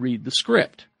 would you read the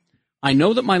script? I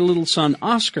know that my little son,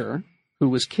 Oscar, who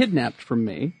was kidnapped from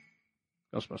me,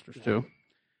 Ghostbusters 2,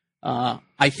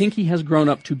 I think he has grown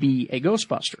up to be a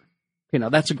Ghostbuster. Okay, now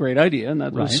that's a great idea, and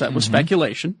that was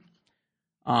speculation.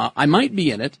 I might be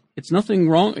in it. It's nothing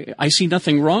wrong. I see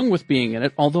nothing wrong with being in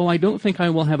it, although I don't think I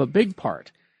will have a big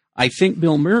part. I think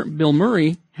Bill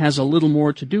Murray has a little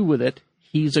more to do with it.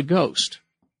 He's a ghost.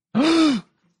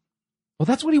 Well,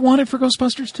 that's what he wanted for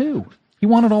Ghostbusters 2. He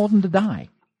wanted all of them to die.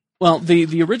 Well,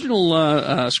 the original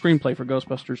screenplay for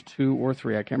Ghostbusters 2 or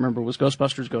 3, I can't remember, was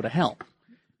Ghostbusters Go to Hell.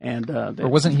 And or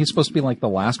wasn't he supposed to be like the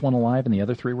last one alive and the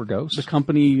other 3 were ghosts? the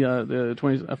company,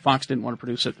 Fox didn't want to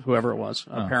produce it, whoever it was,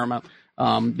 Paramount.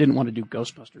 Didn't want to do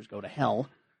Ghostbusters Go to Hell.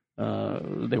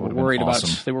 They were worried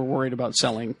about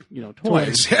selling,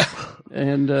 toys. Yeah.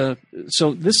 And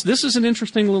so this is an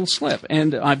interesting little slip.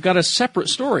 And I've got a separate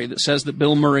story that says that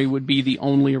Bill Murray would be the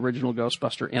only original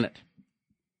Ghostbuster in it.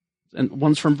 And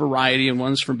one's from Variety and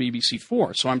one's from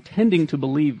BBC4. So I'm tending to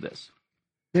believe this.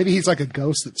 Maybe he's like a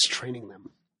ghost that's training them.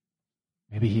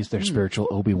 Maybe he's their spiritual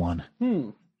Obi-Wan.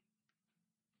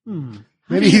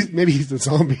 Maybe he's the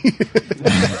zombie.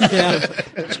 Yeah.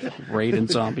 Great in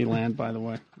Zombieland, by the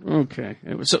way. Okay.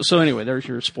 So anyway, there's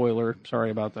your spoiler.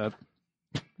 Sorry about that.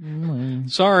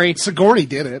 Sorry. Sigourney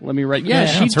did it. Let me write.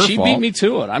 Yeah, it's her she fault. beat me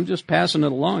to it. I'm just passing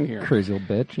it along here. Crazy old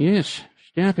bitch. Yes.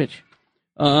 Stop it.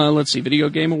 Let's see. Video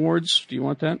Game Awards. Do you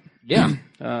want that? Yeah.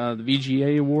 The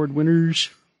VGA Award winners.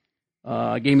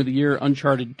 Game of the Year,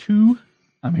 Uncharted 2.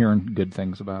 I'm hearing good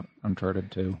things about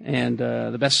Uncharted 2. And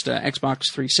the best Xbox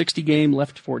 360 game,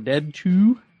 Left 4 Dead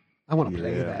 2. I want to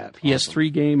play that.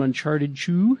 PS3 game, Uncharted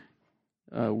 2.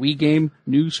 Wii game,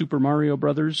 New Super Mario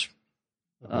Brothers.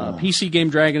 PC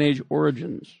game, Dragon Age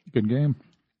Origins. Good game.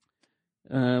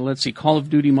 Let's see. Call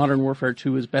of Duty Modern Warfare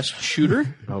 2 is best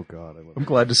shooter. Oh, God. I love I'm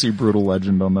glad to see Brutal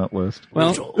Legend on that list.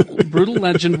 Well, Brutal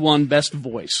Legend won best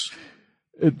voice.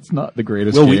 It's not the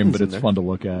greatest Will game, Wheaton's but in it's there. fun to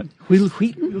look at. Will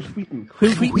Wheaton?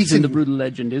 Will Wheaton's in the Brutal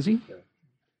Legend, is he?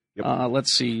 Yep.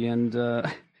 Let's see. And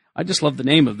I just love the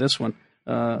name of this one.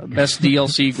 Best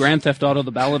DLC, Grand Theft Auto,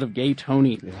 The Ballad of Gay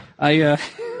Tony. Yeah.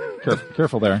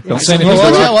 Careful there. Don't say anything.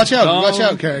 Watch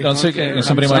out, Carrie. Don't say,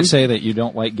 somebody might say that you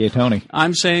don't like Gay Tony.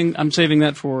 I'm saving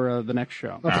that for the next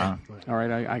show. Okay. All right.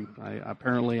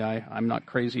 I'm not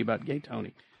crazy about Gay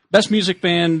Tony. Best music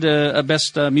band,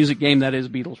 best music game, that is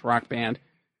Beatles Rock Band.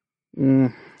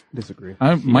 Disagree.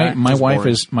 My wife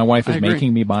is I agree.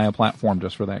 making me buy a platform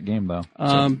just for that game, though.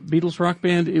 Beatles Rock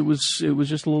Band, it was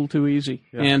just a little too easy,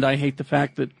 and I hate the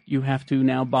fact that you have to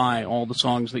now buy all the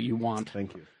songs that you want.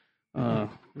 Thank you.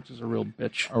 Which is a real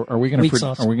bitch. Are we going Wheat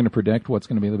sauce. to predict what's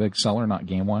going to be the big seller, not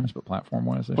game wise, but platform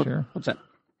wise this year? What's that?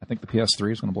 I think the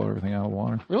PS3 is going to blow everything out of the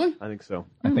water. Really? I think so.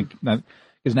 I think that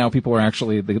because now people are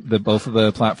actually both of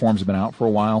the platforms have been out for a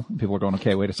while. People are going,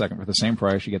 okay, wait a second, for the same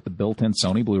price, you get the built-in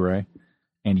Sony Blu-ray,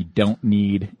 and you don't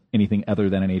need anything other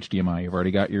than an HDMI. You've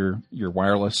already got your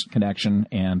wireless connection,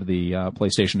 and the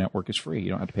PlayStation Network is free.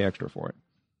 You don't have to pay extra for it.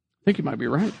 I think you might be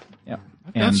right. Yeah,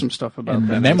 I've got some stuff about and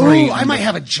that. the memory. Ooh, I might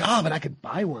have a job and I could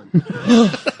buy one.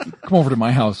 Come over to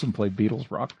my house and play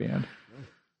Beatles Rock Band.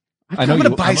 I'm going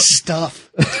to buy stuff.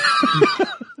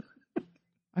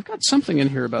 I've got something in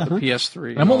here about the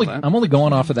PS3. I'm and all that. only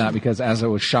going off of that because as I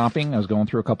was shopping, I was going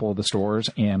through a couple of the stores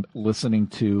and listening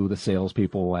to the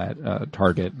salespeople at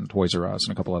Target and Toys R Us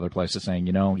and a couple other places saying,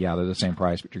 they're the same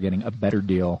price, but you're getting a better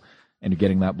deal and you're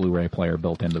getting that Blu-ray player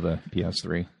built into the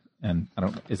PS3. And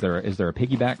is there a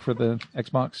piggyback for the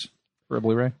Xbox for a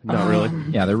Blu-ray? Not really.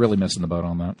 Yeah, they're really missing the boat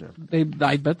on that.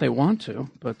 I bet they want to,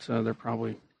 but they're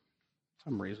probably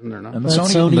some reason they're not. And But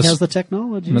Sony has the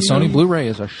technology. And the Sony Blu-ray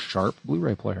is a sharp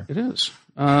Blu-ray player. It is.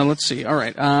 Let's see. All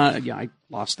right. I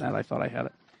lost that. I thought I had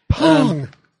it. Pong.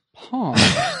 Pong.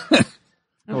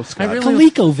 Oh, Scott.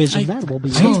 ColecoVision, that will be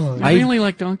on. I really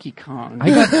like Donkey Kong.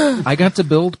 I got to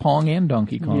build Pong and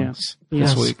Donkey Kong Yes.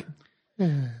 this week.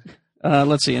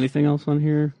 Let's see. Anything else on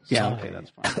here? Yeah. Okay,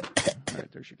 that's fine. All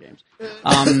right. There's your games.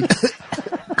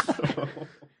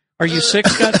 Are you sick,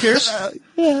 Scott Pierce?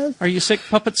 Yes. Are you sick,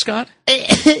 Puppet Scott?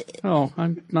 Oh,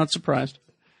 I'm not surprised.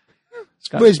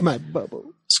 Scott, Where's my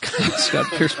bubble? Scott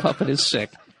Pierce Puppet is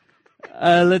sick.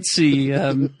 Let's see.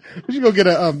 We should go get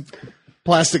a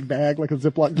plastic bag, like a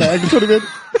Ziploc bag, and put him in.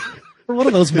 Or one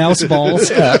of those mouse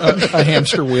balls. A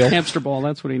hamster wheel. Hamster ball.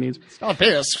 That's what he needs. Stop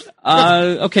this.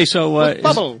 Okay, so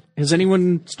Bubble. has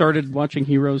anyone started watching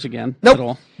Heroes again? Nope. At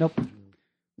all? Nope.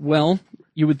 Well,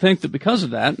 you would think that because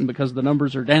of that and because the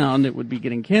numbers are down, it would be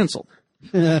getting canceled.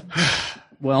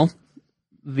 Well,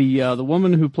 the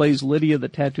woman who plays Lydia, the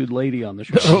tattooed lady on the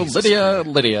show. Oh,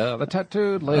 Lydia, the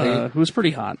tattooed lady. Who was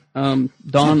pretty hot. Dawn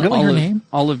really her name?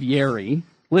 Olivieri.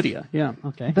 Lydia, yeah.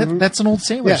 Okay. That's an old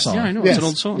Sailor Yes. song. Yeah, I know. Yes. It's an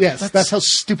old song. Yes, that's how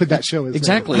stupid that show is.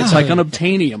 Exactly. It's like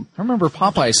unobtainium. I remember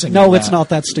Popeye singing No, that. it's not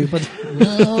that stupid.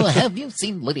 Oh, have you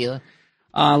seen Lydia?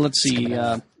 Let's see.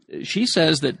 She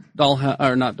says that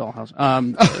not Dollhouse.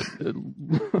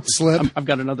 Slip. I've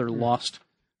got another lost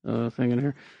thing in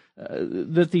here.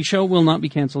 That the show will not be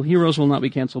canceled. Heroes will not be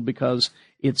canceled because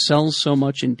it sells so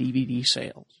much in DVD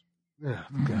sales. Oh,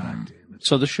 God damn it.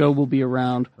 So the show will be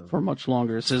around for much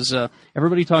longer. It says,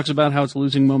 everybody talks about how it's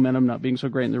losing momentum, not being so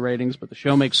great in the ratings, but the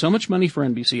show makes so much money for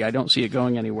NBC, I don't see it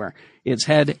going anywhere. It's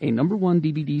had a #1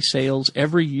 DVD sales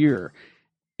every year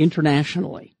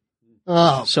internationally.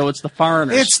 Oh, So it's the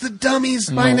foreigners. it's the dummies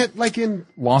buying it like in.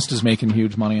 Lost is making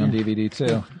huge money on DVD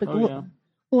too.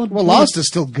 Well, Lost is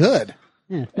still good.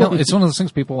 Yeah. Well, it's one of those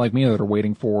things people like me that are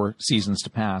waiting for seasons to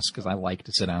pass because I like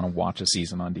to sit down and watch a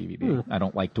season on DVD. I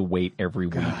don't like to wait every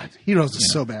week. Heroes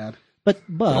is so bad. But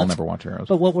I'll never watch Heroes.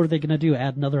 But what were they going to do?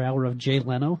 Add another hour of Jay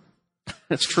Leno?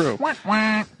 That's true.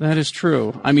 That is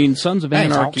true. I mean, Sons of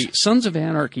Anarchy. Sons of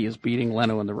Anarchy is beating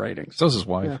Leno in the ratings. So's his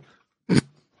wife.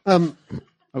 I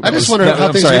just wonder how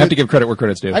I'm things. sorry, I have to give credit where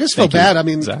credit's due. I just feel Thank you, bad. I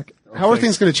mean, Zach. how are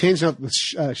things going to change now that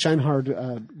the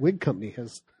Scheinhard wig company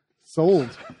has sold?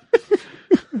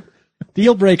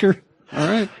 Deal breaker. All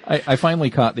right. I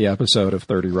finally caught the episode of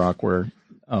 30 Rock where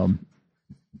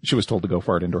she was told to go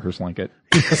fart into her slinket.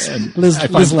 And Liz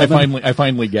I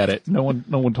finally get it. No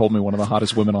one told me one of the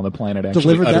hottest women on the planet actually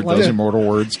Delivered that uttered those line? immortal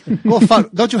words. Go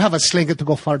fart. Don't you have a slinket to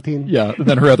go fart in? Yeah, and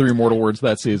then her other immortal words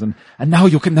that season. And now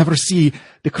you can never see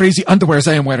the crazy underwears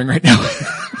I am wearing right now.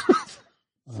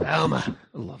 Selma.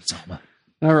 I love Selma.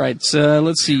 All right. So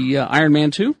let's see. Iron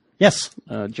Man 2. Yes.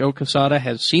 Joe Quesada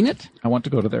has seen it. I want to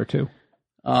go to there too.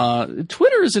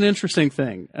 Twitter is an interesting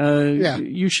thing.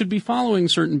 You should be following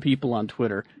certain people on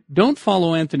Twitter. Don't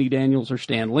follow Anthony Daniels or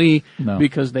Stan Lee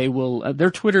because they will. They're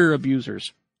Twitter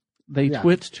abusers. They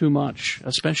twit too much,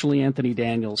 especially Anthony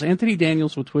Daniels. Anthony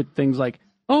Daniels will twit things like,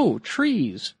 "Oh,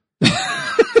 trees,"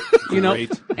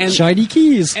 and shiny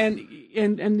keys,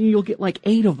 and you'll get like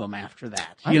 8 of them after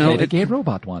that. I played a gay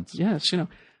robot once. Yes,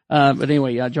 but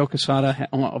anyway, Joe Quesada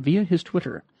via his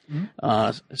Twitter.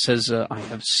 Says, I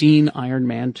have seen Iron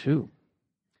Man 2.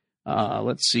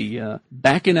 Let's see.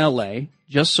 Back in L.A.,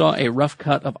 just saw a rough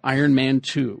cut of Iron Man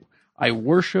 2. I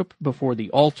worship before the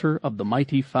altar of the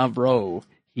mighty Favreau.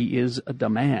 He is the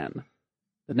man.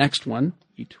 The next one,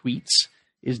 he tweets,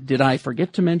 is, did I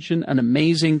forget to mention an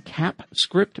amazing Cap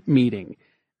script meeting?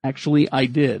 Actually, I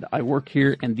did. I work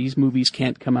here, and these movies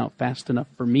can't come out fast enough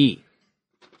for me.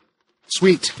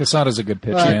 Sweet. Quesada's a good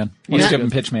pitch man. Let's give him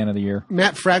pitch man of the year.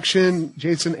 Matt Fraction,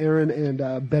 Jason Aaron, and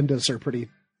Bendis are pretty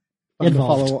fun to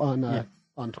follow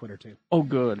on Twitter too. Oh,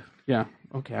 good. Yeah.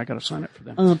 Okay, I got to sign up for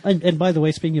them. And by the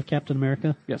way, speaking of Captain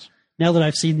America, yes. Now that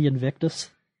I've seen the Invictus,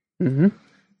 I'm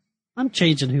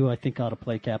changing who I think ought to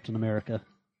play Captain America.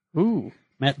 Ooh,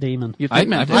 Matt Damon. You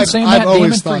think I've been saying Matt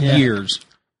Damon for years.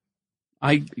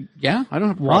 I don't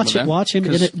have a problem Watch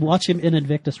him in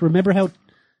Invictus. Remember how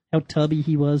tubby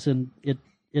he was in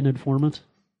Informant?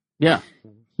 Yeah.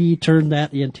 He turned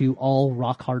that into all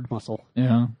rock hard muscle.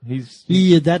 Yeah.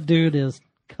 That dude is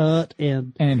cut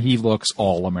and he looks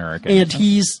all American. And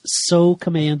he's so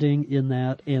commanding in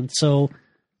that, and so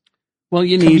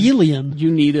you chameleon.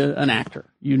 need an actor.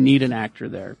 You need an actor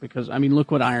there because look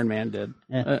what Iron Man did.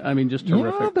 Yeah. Just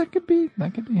terrific. Yeah, that could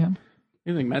be him.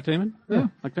 You think Matt Damon? Yeah,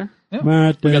 like there. Yeah.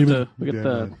 Matt Damon. We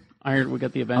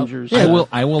got the Avengers. I will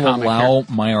allow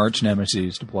my arch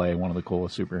nemesis to play one of the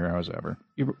coolest superheroes ever.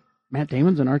 Matt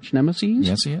Damon's an arch nemesis?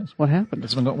 Yes, he is. What happened?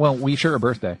 We share a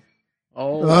birthday.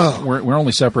 Oh. We're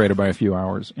only separated by a few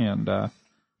hours, and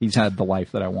he's had the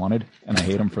life that I wanted, and I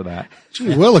hate him for that. Gee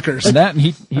willikers. And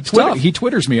he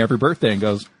Twitters me every birthday and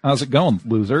goes, "How's it going,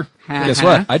 loser?" Guess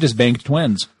what? I just banged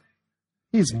twins.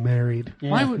 He's married.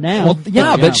 Yeah. Why would now?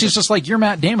 Well, but she's just like, "You're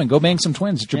Matt Damon. Go bang some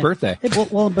twins. It's your birthday." And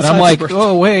I'm like,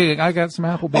 "Oh wait, I got some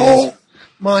Applebee's." Oh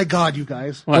my God, you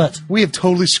guys! What? We have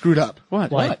totally screwed up.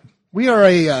 What? We are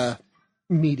a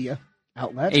media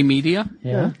outlet. A media?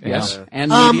 Yeah. Yes.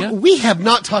 And media. We have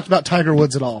not talked about Tiger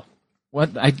Woods at all.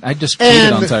 What? I just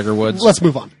tweeted on Tiger Woods. Let's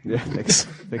move on. Yeah, thanks.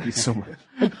 Thank you so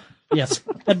much. Yes.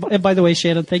 And by the way,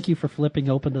 Shannon, thank you for flipping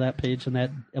open to that page in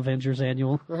that Avengers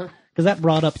Annual. Because that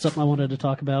brought up something I wanted to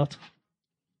talk about.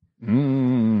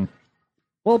 Well,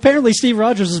 apparently Steve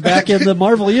Rogers is back in the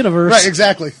Marvel Universe. Right,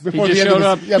 exactly. Before just the end showed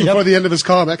of his, before the end of his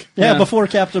comic. Yeah, before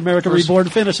Captain America Reborn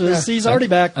finishes. He's already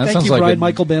back. That Thank sounds you, like Brian a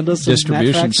Michael Bendis.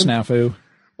 distribution and Matt Fraction. snafu.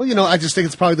 Well, I just think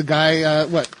it's probably the guy,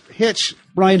 Hitch.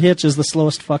 Brian Hitch is the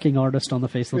slowest fucking artist on the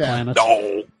face of the planet.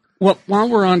 No. Well, while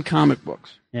we're on comic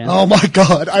books. Yeah. Oh my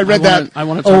God, I read that. I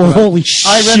want to talk about, holy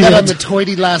shit. I read that on the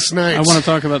Toity last night. I want to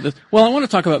talk about this. Well, I want to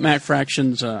talk about Matt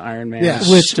Fraction's Iron Man. Yeah.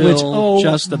 Which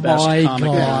just the best my comic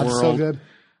in God. the world. So good.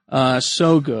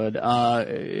 So good.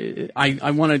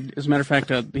 I want to, as a matter of fact,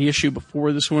 the issue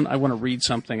before this one, I want to read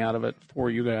something out of it for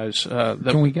you guys.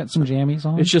 Can we get some jammies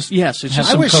on? It's just Have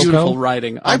some beautiful cocoa?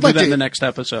 writing. I'll do that in the next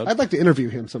episode. I'd like to interview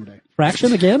him someday.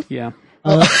 Fraction again? Yeah.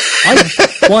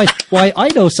 Why I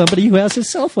know somebody who has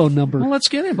his cell phone number. Well, let's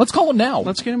get him. Let's call him now.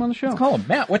 Let's get him on the show. Let's call him.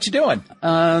 Matt, what you doing?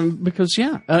 Because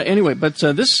anyway, but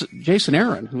this Jason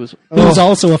Aaron, who's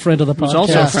also a friend of the podcast. Who's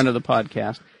also a friend of the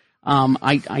podcast.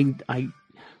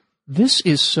 This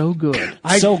is so good.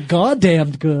 So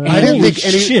goddamn good. I didn't Holy think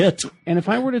any- shit. And if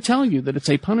I were to tell you that it's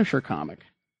a Punisher comic,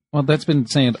 Well, that's been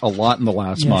saying a lot in the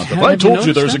last month. If Have I you told you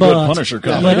noticed there's a that? good But- Punisher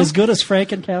comic. But as good as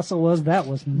Frankencastle was, that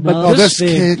was But not this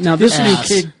big. kid- now This new ass.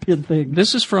 Kingpin thing.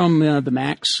 this is from the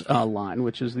Max line,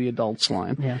 which is the adults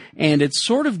line, Yeah. and it's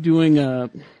sort of doing a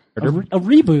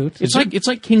reboot. It's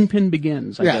like Kingpin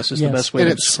Begins, I Yeah. guess is the Yes. best way And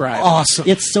to it's describe it. awesome.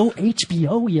 It's so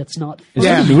HBO-y, it's not Is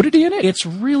Yeah. there nudity in it? It's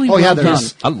really Oh, yeah, well done.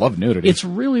 there's- I love nudity. It's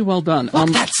really well done.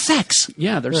 that's sex.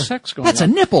 Yeah, there's sex going That's a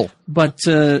on. nipple. But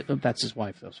that's his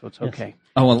wife, though, so it's okay.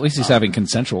 Oh, well, at least he's having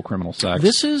consensual criminal sex.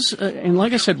 This is, and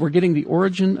like I said, we're getting the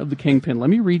origin of the Kingpin. Let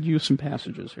me read you some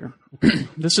passages here.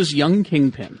 This is young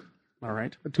Kingpin, all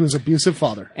right? To his abusive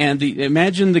father. And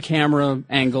imagine the camera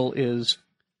angle is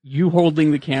you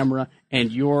holding the camera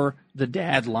and you're the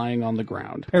dad lying on the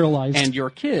ground. paralyzed. And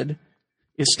your kid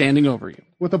is standing over you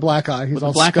With a black eye. He's with all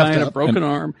a black scuffed eye and a up. broken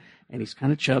arm, and he's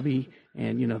kind of chubby,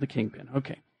 and, the Kingpin.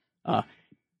 Okay.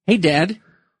 Hey, Dad,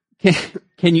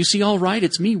 can you see all right?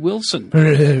 It's me, Wilson.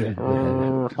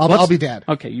 I'll be dad.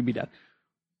 Okay, you be Dad.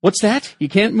 What's that? You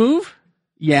can't move?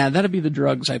 Yeah, that'd be the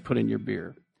drugs I put in your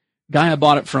beer. Guy I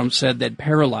bought it from said they'd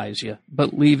paralyze you,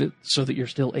 but leave it so that you're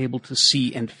still able to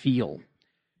see and feel.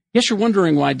 Guess you're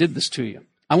wondering why I did this to you.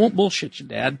 I won't bullshit you,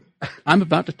 Dad. I'm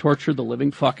about to torture the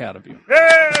living fuck out of you.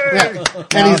 Yeah.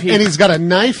 And he's got a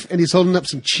knife and he's holding up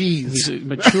some cheese. He's a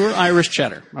mature Irish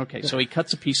cheddar. Okay, so he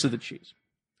cuts a piece of the cheese.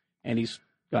 And he's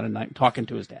got a knife talking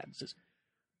to his dad. He says,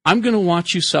 I'm going to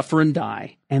watch you suffer and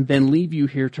die, and then leave you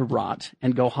here to rot,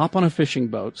 and go hop on a fishing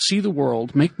boat, see the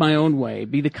world, make my own way,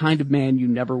 be the kind of man you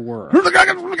never were.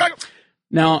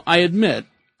 Now, I admit,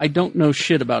 I don't know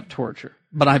shit about torture,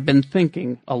 but I've been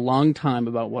thinking a long time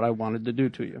about what I wanted to do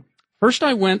to you. First,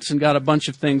 I went and got a bunch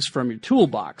of things from your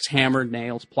toolbox, hammer,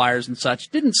 nails, pliers, and such.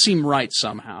 Didn't seem right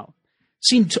somehow.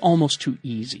 Seemed almost too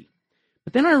easy.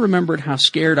 But then I remembered how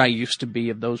scared I used to be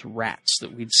of those rats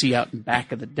that we'd see out in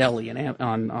back of the deli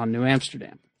on New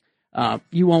Amsterdam.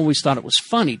 You always thought it was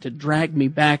funny to drag me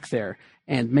back there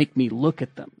and make me look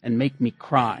at them and make me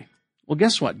cry. Well,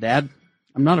 guess what, Dad?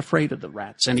 I'm not afraid of the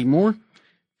rats anymore. In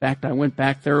fact, I went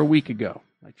back there a week ago.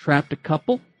 I trapped a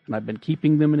couple, and I've been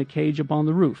keeping them in a cage up on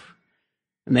the roof.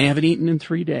 And they haven't eaten in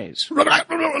 3 days.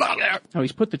 Now,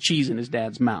 he's put the cheese in his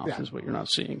dad's mouth, is what you're not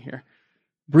seeing here.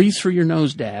 Breathe through your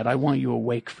nose, Dad. I want you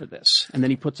awake for this. And then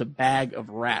he puts a bag of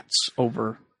rats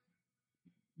over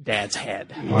Dad's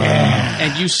head.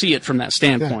 And you see it from that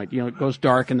standpoint. It goes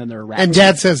dark and then there are rats. And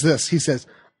Dad says this. He says,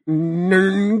 So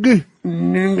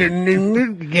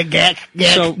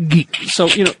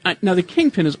now the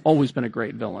Kingpin has always been a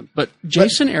great villain, but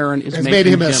Jason Aaron is has making made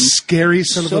him a scary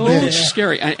son so of a bitch.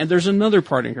 scary. And there's another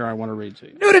part in here I want to read to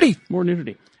you. nudity. More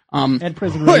nudity. and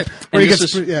prison rape. And he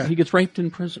he gets raped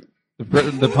in prison.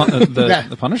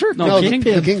 The Punisher? No, No, the the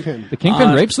Kingpin. Kingpin. The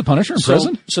Kingpin rapes the Punisher in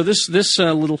prison? So this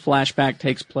little flashback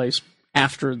takes place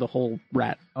after the whole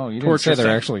rat. Oh, you didn't torture say they're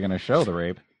thing. actually going to show the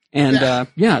rape. And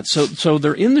so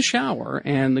they're in the shower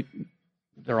and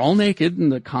they're all naked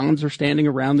and the cons are standing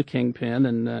around the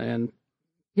Kingpin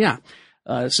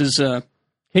this is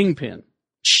Kingpin.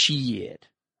 Shit.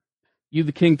 You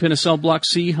the Kingpin of Cell Block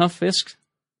C, huh, Fisk?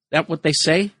 That what they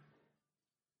say?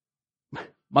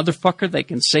 Motherfucker, they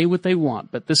can say what they want,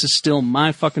 but this is still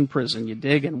my fucking prison, you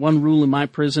dig? And one rule in my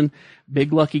prison,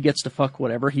 Big Lucky gets to fuck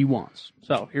whatever he wants.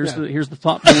 So here's the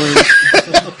thought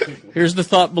balloons. Here's the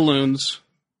thought balloons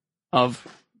of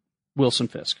Wilson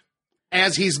Fisk.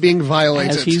 As he's being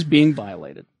violated. As he's being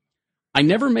violated. I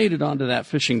never made it onto that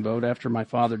fishing boat after my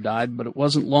father died, but it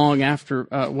wasn't long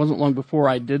before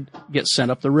I did get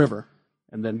sent up the river.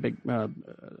 And then the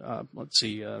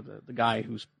guy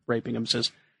who's raping him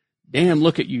says, "Damn,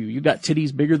 look at you. You got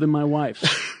titties bigger than my wife's."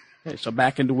 Okay, so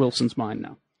back into Wilson's mind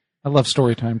now. I love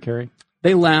story time, Carrie.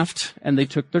 They laughed, and they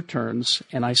took their turns,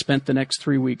 and I spent the next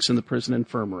 3 weeks in the prison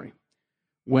infirmary.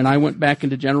 When I went back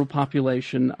into general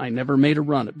population, I never made a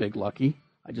run at Big Lucky.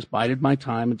 I just bided my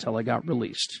time until I got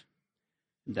released.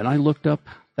 And then I looked up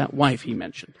that wife he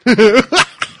mentioned.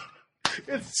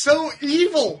 It's so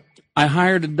evil. I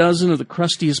hired a dozen of the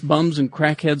crustiest bums and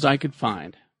crackheads I could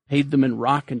find, paid them in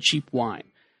rock and cheap wine.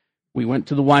 We went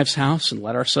to the wife's house and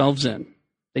let ourselves in.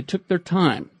 They took their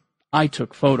time. I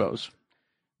took photos.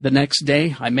 The next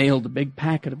day, I mailed a big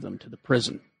packet of them to the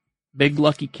prison. Big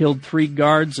Lucky killed 3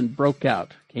 guards and broke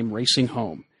out, came racing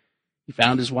home. He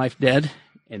found his wife dead,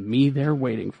 and me there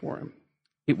waiting for him.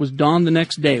 It was dawn the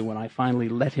next day when I finally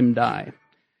let him die.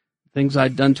 The things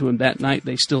I'd done to him that night,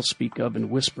 they still speak of in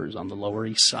whispers on the Lower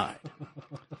East Side.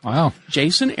 Wow.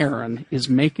 Jason Aaron is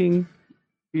making,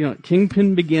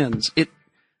 Kingpin Begins.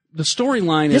 The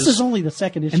storyline is... This is only the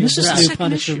second issue of this is this the new second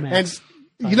Punisher, issue. Max.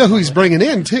 You know who he's bringing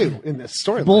in too in this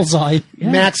story? Bullseye.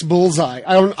 Max Bullseye.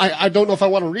 I don't know if I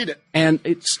want to read it. And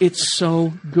it's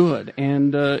so good,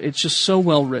 and it's just so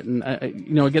well written.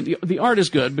 Again, the art is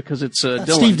good because it's Dillon.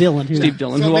 Steve Dillon. Steve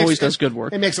Dillon, who always does good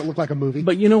work. It makes it look like a movie.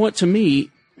 But you know what? To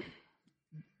me,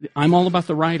 I'm all about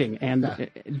the writing, and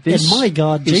this. And my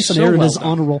God, is Jason so Aaron well is done.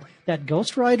 on a roll. That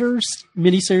Ghost Riders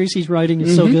miniseries he's writing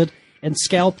is so good, and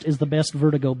Scalped is the best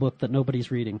Vertigo book that nobody's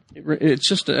reading. It's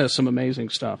just some amazing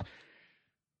stuff.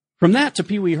 From that to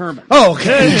Pee Wee Herman. Oh,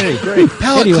 okay. Great.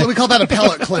 Anyway. We call that a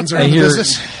palate cleanser I in the hear,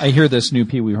 business. I hear this new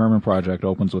Pee Wee Herman project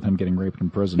opens with him getting raped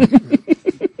in prison.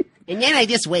 And then I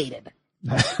just waited.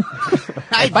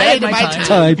 I bided my time.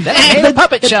 Time. Then I made a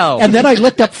puppet show. And then I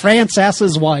looked up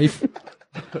Frances' wife.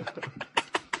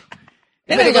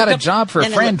 Then I got a job for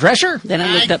Fran Drescher. Then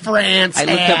I looked up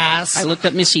I looked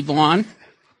up Missy Vaughn.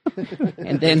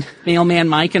 And then Mailman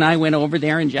Mike and I went over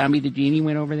there, and Johnny the Genie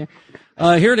went over there.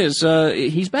 Here it is.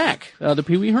 He's back. The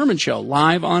Pee Wee Herman Show,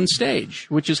 live on stage,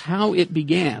 which is how it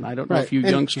began. I don't know if you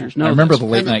youngsters know. I remember this. the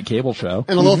late night cable show.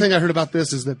 And the little thing I heard about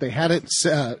this is that they had it.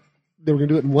 They were going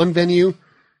to do it in one venue,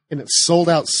 and it sold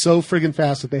out so friggin'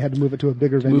 fast that they had to move it to a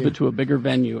bigger venue. Move it to a bigger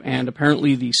venue, and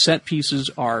apparently the set pieces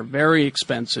are very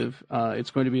expensive. It's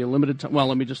going to be a limited time. Well,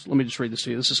 let me just read this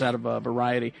to you. This is out of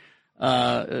Variety.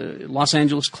 Los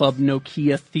Angeles Club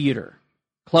Nokia Theater.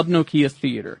 Club Nokia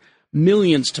Theater.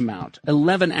 Millions to mount.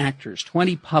 11 actors.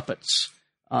 20 puppets.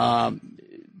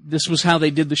 This was how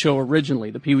they did the show originally,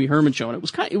 the Pee Wee Herman Show, and it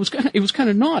was kind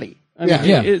of naughty. I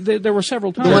mean, there were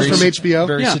several times. The one from HBO,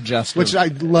 very suggestive, which I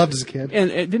loved as a kid.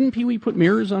 And didn't Pee Wee put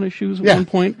mirrors on his shoes at one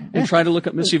point and try to look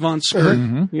up Missy Vaughn's skirt?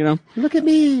 You know, look at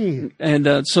me. And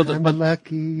I'm the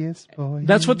luckiest boy.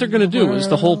 That's what they're going to do. Is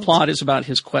the whole plot is about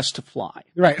his quest to fly.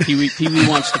 Right. Pee Wee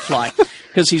wants to fly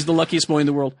because he's the luckiest boy in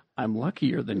the world. I'm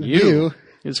luckier than you.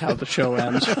 Is how the show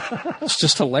ends. It's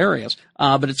just hilarious.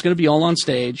 But it's going to be all on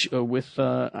stage with,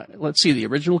 let's see, the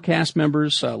original cast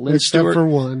members, Lynn Stewart. For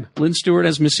one. Lynn Stewart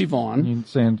as Missy Vaughn. You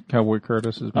saying Cowboy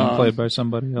Curtis is being played by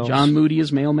somebody else? John Moody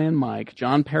as Mailman Mike.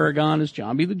 John Paragon as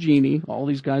Johnny the Genie. All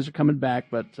these guys are coming back,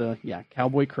 but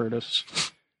Cowboy Curtis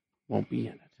won't be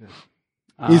in it.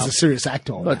 He's a serious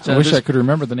actor. But, I wish I could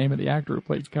remember the name of the actor who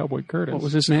played Cowboy Curtis. What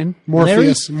was his name?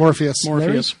 Morpheus.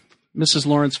 Mrs.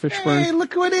 Lawrence Fishburne. Hey,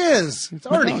 look who it is. It's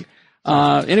Artie.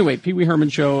 Anyway, Pee Wee Herman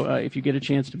Show, if you get a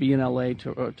chance to be in L.A.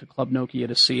 to Club Nokia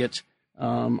to see it,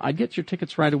 I'd get your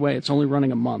tickets right away. It's only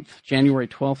running a month, January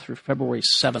 12th through February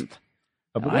 7th.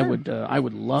 I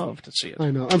would love to see it. I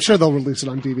know. I'm sure they'll release it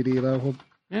on DVD, though.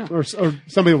 Or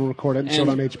somebody will record it and show it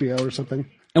on HBO or something.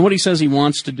 And what he says he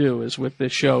wants to do is with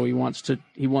this show, he wants to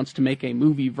make a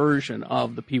movie version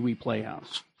of the Pee Wee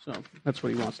Playhouse. So that's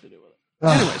what he wants to do with it.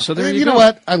 Anyway, so there you go. You know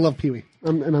what? I love Pee Wee,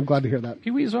 and I'm glad to hear that.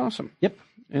 Pee Wee is awesome. Yep.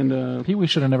 And Pee Wee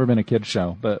should have never been a kid's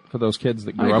show, but for those kids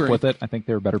that grew up with it, I think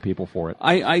they're better people for it.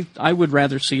 I would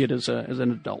rather see it as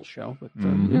an adult show, but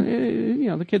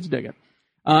the kids dig it.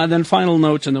 Then final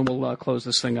notes, and then we'll close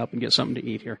this thing up and get something to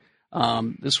eat here.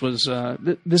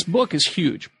 This book is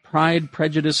huge. Pride,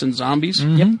 Prejudice, and Zombies.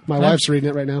 Yep. My wife's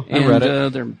reading it right now. And I read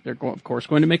it. They're of course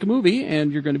going to make a movie,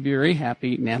 and you're going to be very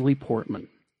happy. Natalie Portman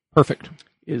Perfect.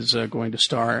 is going to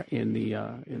star in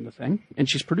the thing, and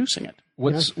she's producing it.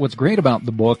 What's great about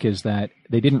the book is that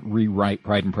they didn't rewrite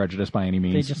Pride and Prejudice by any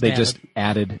means. They just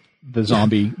added the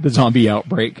zombie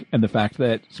outbreak, and the fact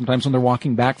that sometimes when they're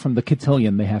walking back from the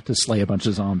cotillion, they have to slay a bunch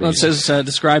of zombies. Well, it says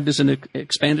described as an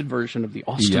expanded version of the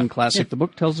Austen classic. The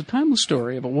book tells a timeless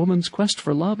story of a woman's quest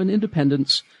for love and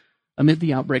independence amid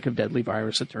the outbreak of deadly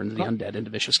virus that turns the undead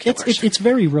into vicious killers. It's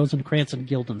very Rosencrantz and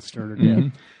Guildenstern.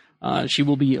 Mm-hmm. She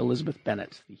will be Elizabeth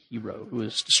Bennet, the hero who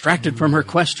is distracted from her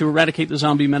quest to eradicate the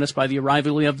zombie menace by the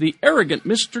arrival of the arrogant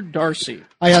Mr. Darcy.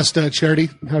 I asked Charity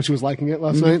how she was liking it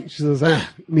last night. She says, it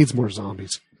needs more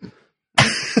zombies.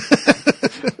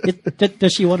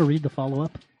 Does she want to read the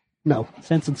follow-up? No.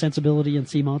 Sense and Sensibility and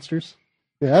Sea Monsters?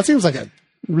 Yeah, that seems like a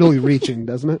really reaching,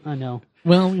 doesn't it? I know.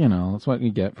 Well, that's what you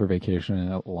get for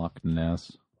vacation at Loch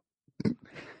Ness.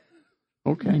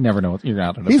 Okay. You never know. You're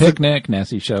out at a picnic.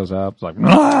 Nessie shows up. It's like,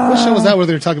 what show was that where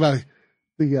they were talking about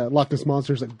the Loch Ness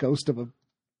Monster is a ghost of a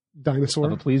dinosaur?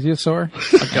 Of a plesiosaur?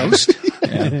 A ghost?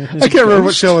 Yeah. I can't remember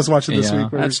what show I was watching this week.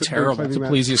 That's terrible. It's a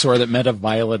plesiosaur that met a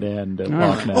violet end at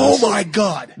Loch Ness. Oh, my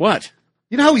God. What?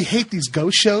 You know how we hate these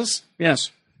ghost shows?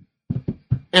 Yes.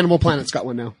 Animal Planet's got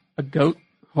one now. A goat?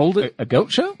 Hold it. A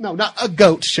goat show? No, not a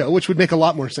goat show, which would make a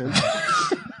lot more sense.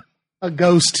 A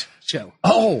ghost show.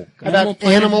 Oh. About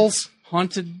animals.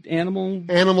 Haunted animal?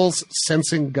 Animals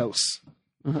sensing ghosts.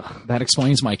 That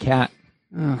explains my cat.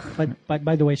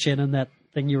 By the way, Shannon, that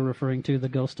thing you were referring to, the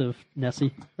ghost of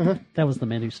Nessie. That was the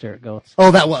men who stare at goats.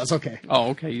 Oh, that was okay. Oh,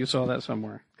 okay. You saw that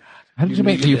somewhere. How did you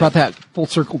make? You brought that full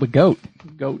circle to goat.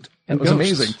 Goat. That was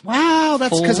amazing. Wow,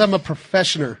 that's because I'm a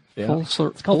professioner. Yeah. It's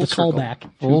called the callback.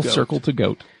 Full circle to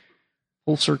goat.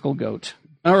 Full circle goat.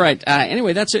 All right.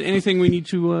 Anyway, that's it. Anything we need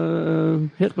to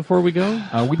hit before we go?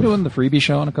 We doing the freebie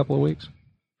show in a couple of weeks?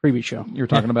 Freebie show. You were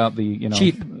talking about the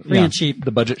cheap, free and cheap,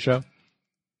 the budget show.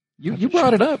 You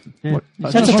brought it up. Yeah.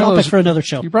 That's a topic for another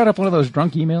show. You brought up one of those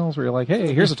drunk emails where you're like,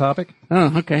 "Hey, here's a topic."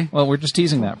 Oh, okay. Well, we're just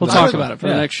teasing that. We'll talk about it for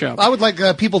the next show. I would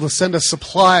like people to send us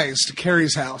supplies to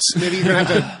Carrie's house. Maybe you're going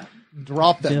to have to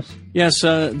drop them. Yes,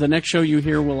 the next show you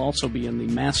hear will also be in the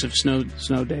massive snow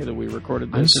day that we recorded.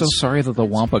 I'm so sorry that the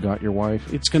Wampa got your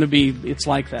wife. It's going to be. It's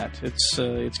like that.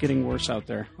 It's getting worse out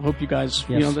there. I hope you guys.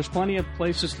 Yes. There's plenty of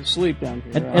places to sleep down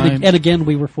here. And again,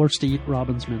 we were forced to eat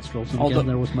Robin's minstrels, and again,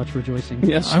 there was much rejoicing.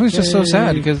 Yes, I was just so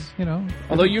sad because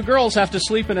Although you girls have to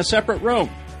sleep in a separate room,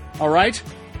 all right?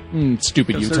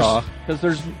 Stupid Utah.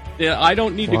 Because I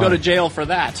don't need to go to jail for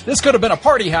that. This could have been a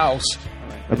party house.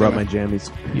 I brought my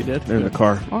jammies. You did? They're in the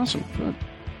car. Awesome. Good.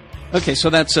 Okay, so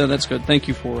that's good. Thank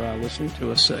you for listening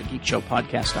to us,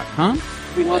 geekshowpodcast.com.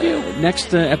 We love you.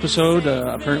 Next episode,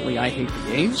 apparently I Hate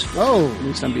the Gays. Oh. At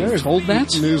least I'm being told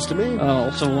that. News to me.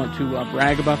 Also want to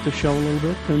brag about the show a little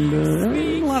bit, and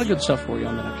a lot of good stuff for you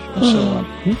on the next show. So,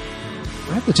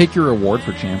 I have to take your award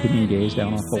for championing gays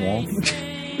down off the wall.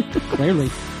 Clearly.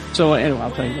 So anyway,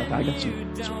 I'll tell you what, I got some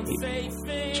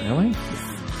hate. Really?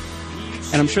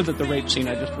 And I'm sure that the rape scene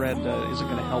I just read isn't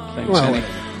going to help things. Well,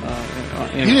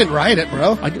 anyway. You didn't write it,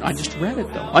 bro. I just read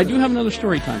it, though. I do have another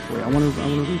story time for you. I want to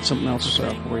read something else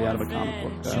for you out of a comic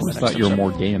book. I always thought you were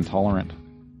more gay intolerant.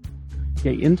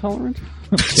 Gay intolerant?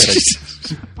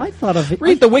 I thought of it.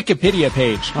 Read the Wikipedia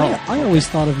page. I always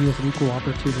thought of you as an equal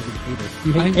opportunity hater.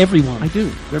 You hate everyone. I do.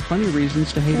 There are plenty of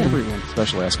reasons to hate everyone.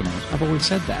 Especially Eskimos. I've always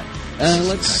said that.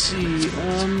 Let's see.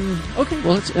 Okay,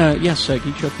 well, yes,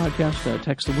 Geek Show Podcast.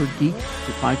 Text the word geek to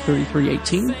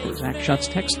 53318 for Zach Shutt's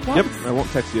text line. Yep, I won't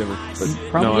text you ever. But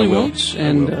Probably no, I will. won't.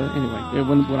 And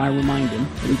anyway, when I remind him,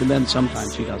 and even then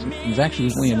sometimes he doesn't. He's actually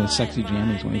usually in his sexy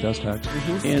jammies when he does text.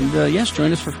 And yes,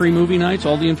 join us for free movie nights.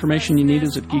 All the information you need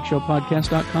is at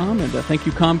geekshowpodcast.com. And thank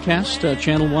you, Comcast,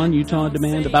 Channel 1, Utah on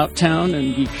Demand, About Town,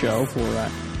 and Geek Show for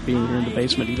being here in the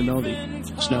basement, even though the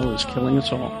snow is killing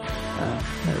us all.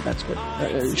 That's good.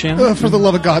 Shannon? For the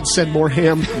love of God, send more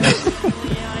ham.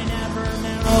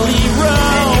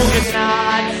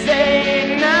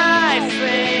 Say nice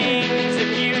things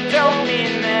if you don't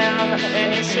mean them,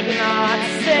 and you should not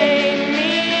say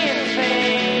mean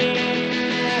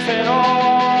things at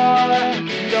all.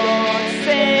 Don't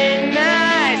say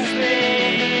nice things.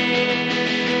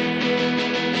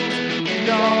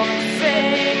 Don't say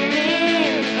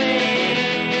mean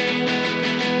things.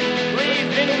 Leave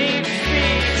the deep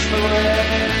speech.